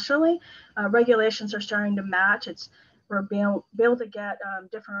internationally. Regulations are starting to match. We're being able to get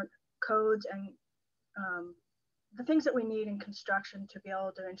different codes and the things that we need in construction to be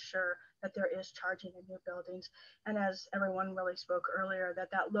able to ensure that there is charging in new buildings. And as everyone really spoke earlier,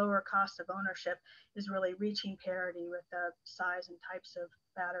 that lower cost of ownership is really reaching parity with the size and types of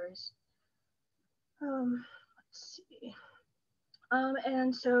batteries. Let's see.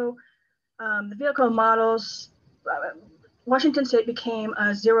 And so the vehicle models, Washington State became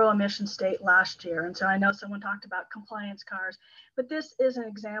a zero emission state last year. And so I know someone talked about compliance cars, but this is an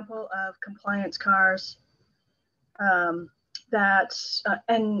example of compliance cars and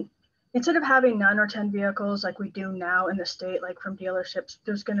instead of having 9 or 10 vehicles like we do now in the state, like from dealerships,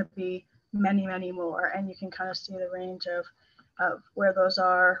 there's going to be many, many more. And you can kind of see the range of where those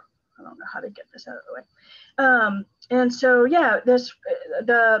are. I don't know how to get this out of the way. And so, yeah,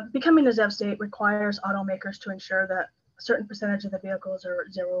 the becoming a ZEV state requires automakers to ensure that a certain percentage of the vehicles are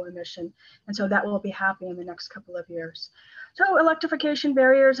zero emission. And so that will be happening in the next couple of years. So electrification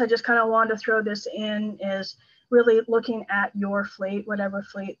barriers, I just kind of wanted to throw this in, is really looking at your fleet, whatever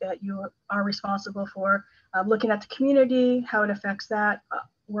fleet that you are responsible for, looking at the community, how it affects that,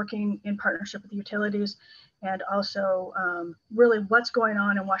 working in partnership with the utilities, and also really what's going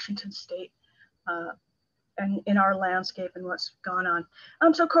on in Washington State and in our landscape and what's gone on.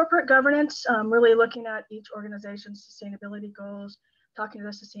 So corporate governance, really looking at each organization's sustainability goals, talking to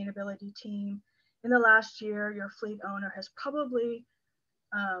the sustainability team. In the last year, your fleet owner has probably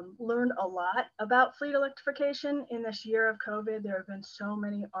learned a lot about fleet electrification. In this year of COVID, there have been so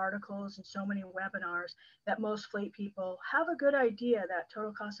many articles and so many webinars that most fleet people have a good idea that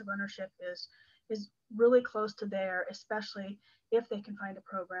total cost of ownership is really close to there, especially if they can find a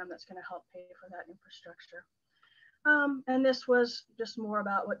program that's going to help pay for that infrastructure. And this was just more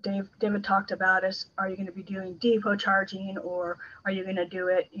about what David talked about, is are you going to be doing depot charging, or are you going to do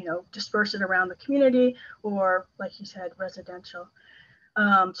it, disperse it around the community, or like he said, residential.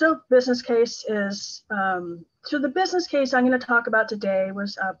 So business case is, so the business case I'm going to talk about today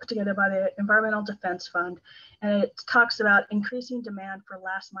was put together by the Environmental Defense Fund, and it talks about increasing demand for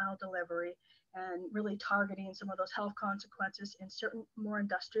last mile delivery and really targeting some of those health consequences in certain more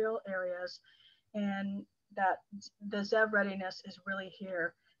industrial areas, and that the ZEV readiness is really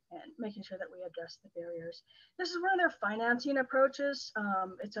here and making sure that we address the barriers. This is one of their financing approaches.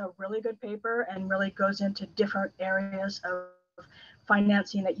 It's a really good paper and really goes into different areas of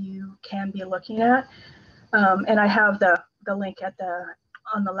financing that you can be looking at. And I have the link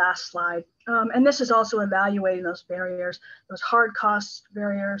on the last slide. And this is also evaluating those barriers, those hard cost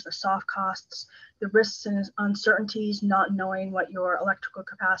barriers, the soft costs, the risks and uncertainties, not knowing what your electrical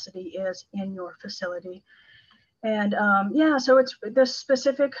capacity is in your facility. And yeah, so it's this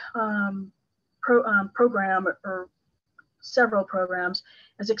specific program, or several programs,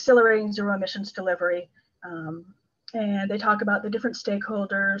 is accelerating zero emissions delivery. And they talk about the different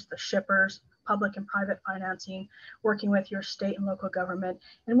stakeholders, the shippers, public and private financing, working with your state and local government,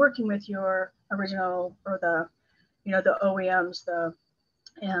 and working with your original, or the OEMs, the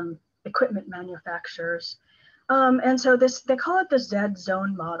equipment manufacturers. And so they call it the Z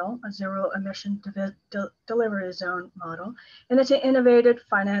zone model, a zero emission delivery zone model. And it's an innovative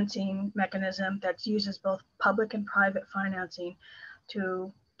financing mechanism that uses both public and private financing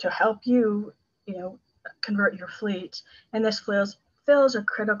to help you, convert your fleet. And this fills a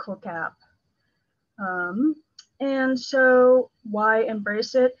critical gap. And so why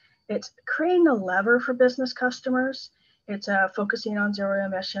embrace it? It's creating a lever for business customers. It's focusing on zero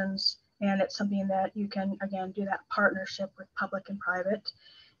emissions. And it's something that you can, again, do that partnership with public and private.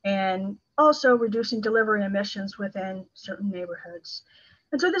 and also reducing delivery emissions within certain neighborhoods.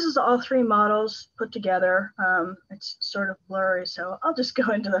 And so this is all three models put together. It's sort of blurry, so I'll just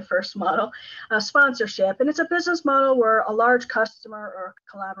go into the first model, sponsorship. And it's a business model where a large customer or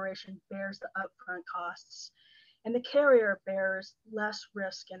collaboration bears the upfront costs, and the carrier bears less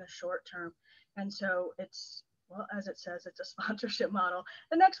risk in the short term. And so it's, well, as it says, it's a sponsorship model.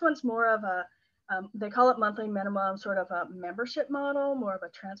 The next one's more of a, they call it monthly minimum, sort of a membership model, more of a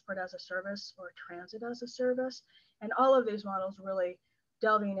transport as a service or transit as a service. And all of these models, really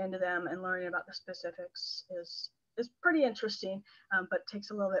delving into them and learning about the specifics is pretty interesting, but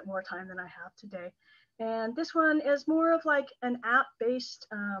takes a little bit more time than I have today. And this one is more of like an app-based,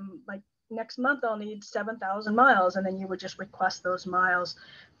 like next month I'll need 7,000 miles, and then you would just request those miles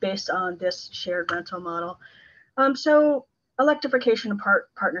based on this shared rental model. So electrification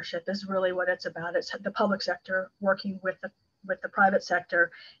partnership is really what it's about. It's the public sector working with the private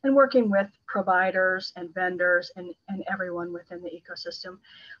sector and working with providers and vendors and everyone within the ecosystem,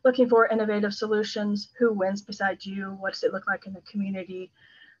 looking for innovative solutions. Who wins besides you? What does it look like in the community?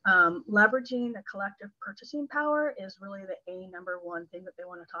 Leveraging the collective purchasing power is really the number one thing that they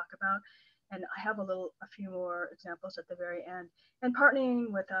want to talk about. And I have a few more examples at the very end. And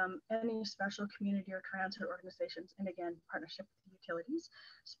partnering with any special community or transit organizations, and again, partnership with the utilities.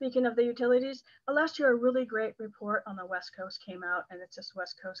 Speaking of the utilities, last year a really great report on the West Coast came out, and it's this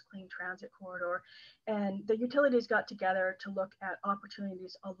West Coast Clean Transit Corridor. And the utilities got together to look at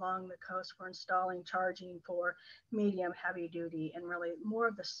opportunities along the coast for installing charging for medium, heavy duty, and really more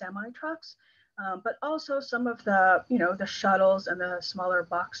of the semi trucks. But also some of the, the shuttles and the smaller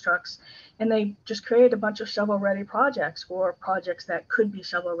box trucks. And they just created a bunch of shovel-ready projects, or projects that could be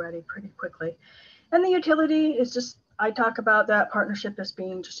shovel-ready pretty quickly. And the utility is just, I talk about that partnership as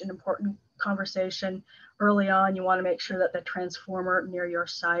being just an important conversation early on. You want to make sure that the transformer near your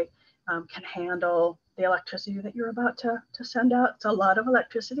site can handle the electricity that you're about to send out. It's a lot of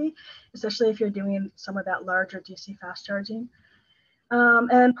electricity, especially if you're doing some of that larger DC fast charging.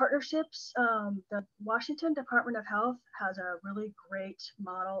 And partnerships, the Washington Department of Health has a really great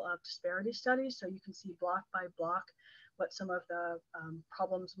model of disparity studies. So you can see block by block what some of the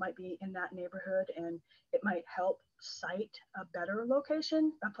problems might be in that neighborhood, and it might help cite a better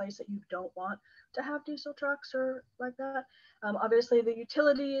location, a place that you don't want to have diesel trucks or like that. Obviously the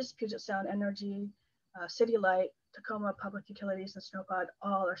utilities, Puget Sound Energy, City Light, Tacoma Public Utilities, and Snowpod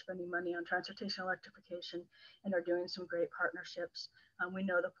all are spending money on transportation electrification and are doing some great partnerships. We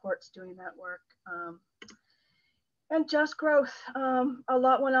know the port's doing that work. And just growth. A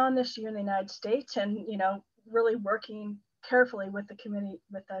lot went on this year in the United States, and really working carefully with the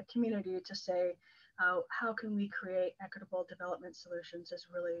community to say, how can we create equitable development solutions is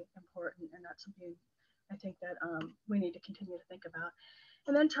really important, and that's something I think that we need to continue to think about.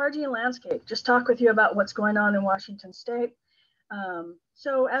 And then charging landscape, just talk with you about what's going on in Washington State.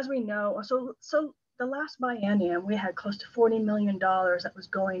 So as we know, so the last biennium, we had close to $40 million that was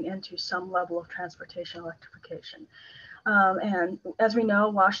going into some level of transportation electrification. And as we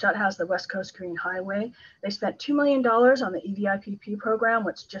know, WashDOT has the West Coast Green Highway. They spent $2 million on the EVIPP program,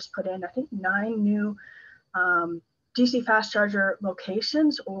 which just put in, I think, 9 new DC fast charger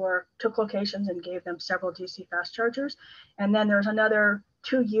locations, or took locations and gave them several DC fast chargers. And then there's another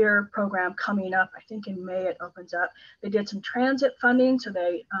 2-year program coming up. I think in May it opens up. They did some transit funding, so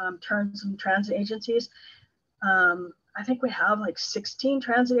they turned some transit agencies. I think we have like 16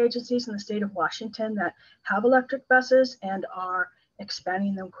 transit agencies in the state of Washington that have electric buses and are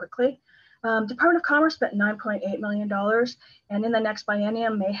expanding them quickly. Department of Commerce spent $9.8 million, and in the next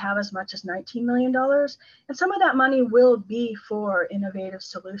biennium may have as much as $19 million. And some of that money will be for innovative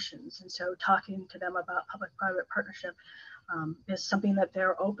solutions. And so talking to them about public-private partnership is something that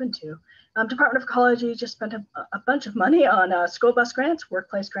they're open to. Department of Ecology just spent a bunch of money on school bus grants,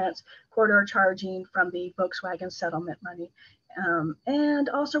 workplace grants, corridor charging from the Volkswagen settlement money. And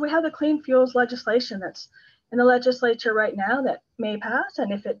also we have the clean fuels legislation that's in the legislature right now that may pass.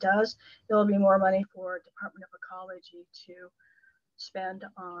 And if it does, there will be more money for Department of Ecology to spend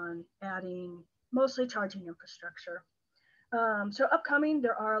on adding mostly charging infrastructure. So upcoming,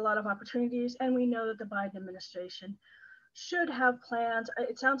 there are a lot of opportunities, and we know that the Biden administration should have plans.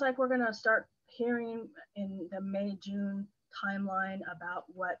 It sounds like we're going to start hearing in the May-June timeline about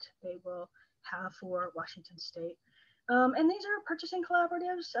what they will have for Washington State. And these are purchasing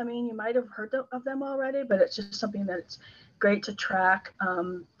collaboratives. I mean, you might have heard of them already, but it's just something that's great to track.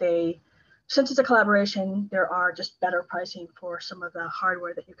 Since it's a collaboration, there are just better pricing for some of the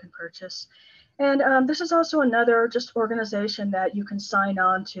hardware that you can purchase. And this is also another just organization that you can sign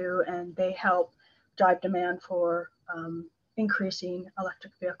on to, and they help drive demand for increasing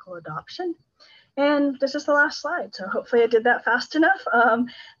electric vehicle adoption. And this is the last slide, so hopefully I did that fast enough.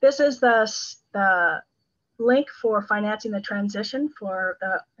 This is the link for financing the transition for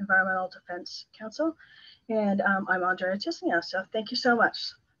the Environmental Defense Council. And I'm Andrea Tousignant, so thank you so much.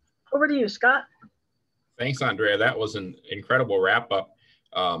 Over to you, Scott. Thanks, Andrea. That was an incredible wrap up.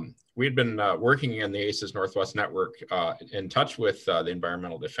 We'd been working in the ACES Northwest Network in touch with the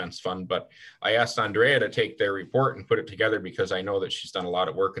Environmental Defense Fund, but I asked Andrea to take their report and put it together because I know that she's done a lot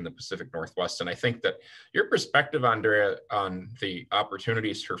of work in the Pacific Northwest. And I think that your perspective, Andrea, on the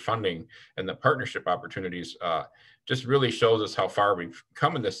opportunities for funding and the partnership opportunities just really shows us how far we've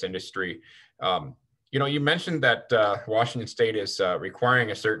come in this industry. You know, you mentioned that Washington State is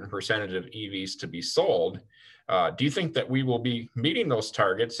requiring a certain percentage of EVs to be sold. Do you think that we will be meeting those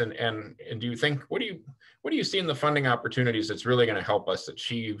targets? And do you think, what do you see in the funding opportunities that's really going to help us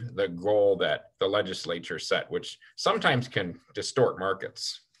achieve the goal that the legislature set, which sometimes can distort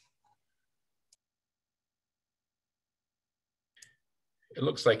markets? It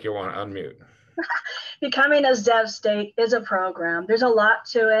looks like you want to unmute. Becoming a ZEV state is a program. There's a lot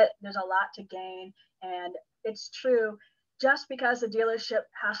to it. There's a lot to gain. And it's true. Just because the dealership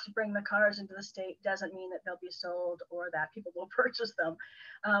has to bring the cars into the state doesn't mean that they'll be sold or that people will purchase them.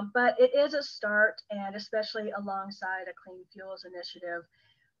 But it is a start, and especially alongside a clean fuels initiative,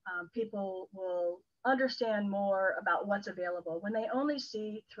 people will understand more about what's available. When they only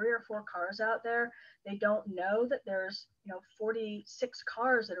see 3 or 4 cars out there, they don't know that there's 46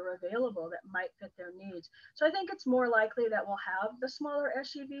 cars that are available that might fit their needs. So I think it's more likely that we'll have the smaller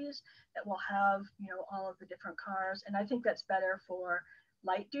SUVs, that we'll have all of the different cars, and I think that's better for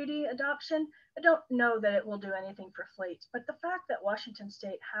light duty adoption. I don't know that it will do anything for fleets, but the fact that Washington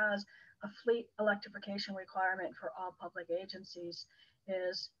State has a fleet electrification requirement for all public agencies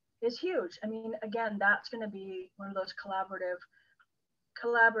is huge. I mean, again, that's going to be one of those collaborative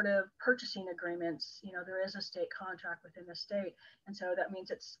purchasing agreements. There is a state contract within the state, and so that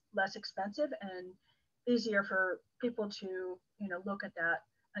means it's less expensive and easier for people to look at that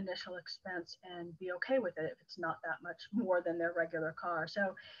initial expense and be okay with it if it's not that much more than their regular car.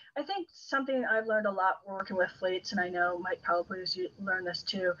 So I think something I've learned a lot working with fleets, and I know Mike probably learned this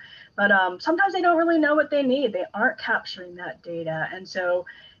too, but sometimes they don't really know what they need. They aren't capturing that data. And so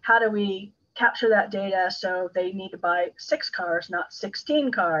how do we capture that data so they need to buy 6 cars, not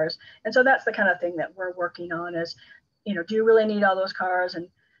 16 cars? And so that's the kind of thing that we're working on is, do you really need all those cars? And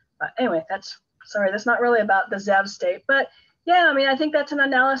anyway, that's not really about the ZEV state, but yeah, I mean, I think that's an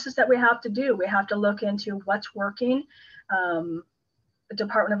analysis that we have to do. We have to look into what's working. The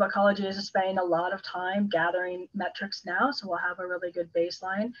Department of Ecology is spending a lot of time gathering metrics now, so we'll have a really good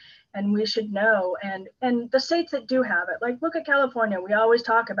baseline, and we should know. And the states that do have it, like look at California. We always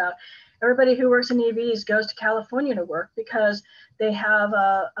talk about everybody who works in EVs goes to California to work because they have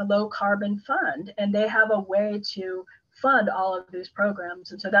a low carbon fund, and they have a way to fund all of these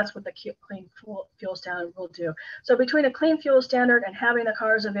programs. And so that's what the clean fuel standard will do. So between a clean fuel standard and having the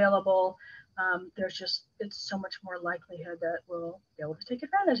cars available, it's so much more likelihood that we'll be able to take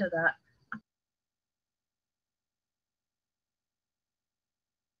advantage of that.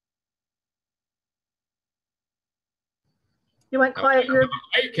 You went quiet.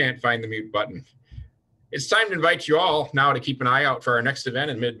 I can't find the mute button. It's time to invite you all now to keep an eye out for our next event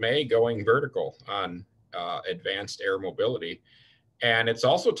in mid-May, Going Vertical on advanced air mobility. And it's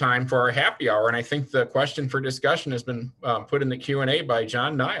also time for our happy hour. And I think the question for discussion has been put in the Q&A by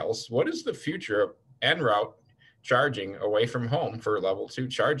John Niles. What is the future of en route charging away from home for level 2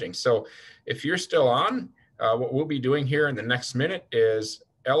 charging? So if you're still on, what we'll be doing here in the next minute is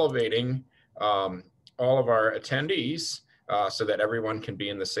elevating all of our attendees so that everyone can be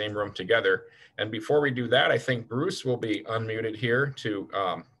in the same room together. And before we do that, I think Bruce will be unmuted here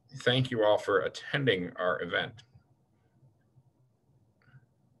to thank you all for attending our event.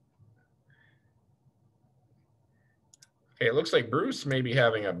 Okay, it looks like Bruce may be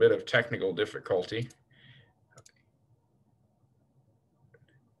having a bit of technical difficulty.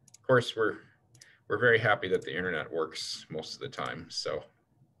 Of course, we're very happy that the internet works most of the time. So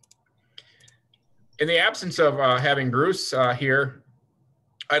in the absence of having Bruce here,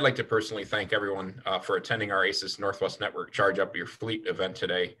 I'd like to personally thank everyone for attending our ACES Northwest Network Charge Up Your Fleet event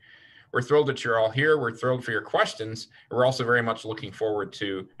today. We're thrilled that you're all here. We're thrilled for your questions. We're also very much looking forward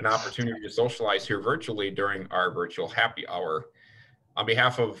to an opportunity to socialize here virtually during our virtual happy hour. On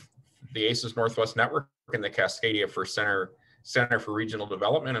behalf of the ACES Northwest Network and the Cascadia Center for Regional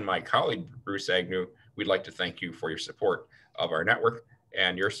Development and my colleague, Bruce Agnew, we'd like to thank you for your support of our network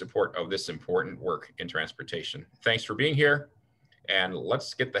and your support of this important work in transportation. Thanks for being here, and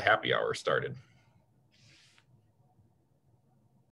let's get the happy hour started.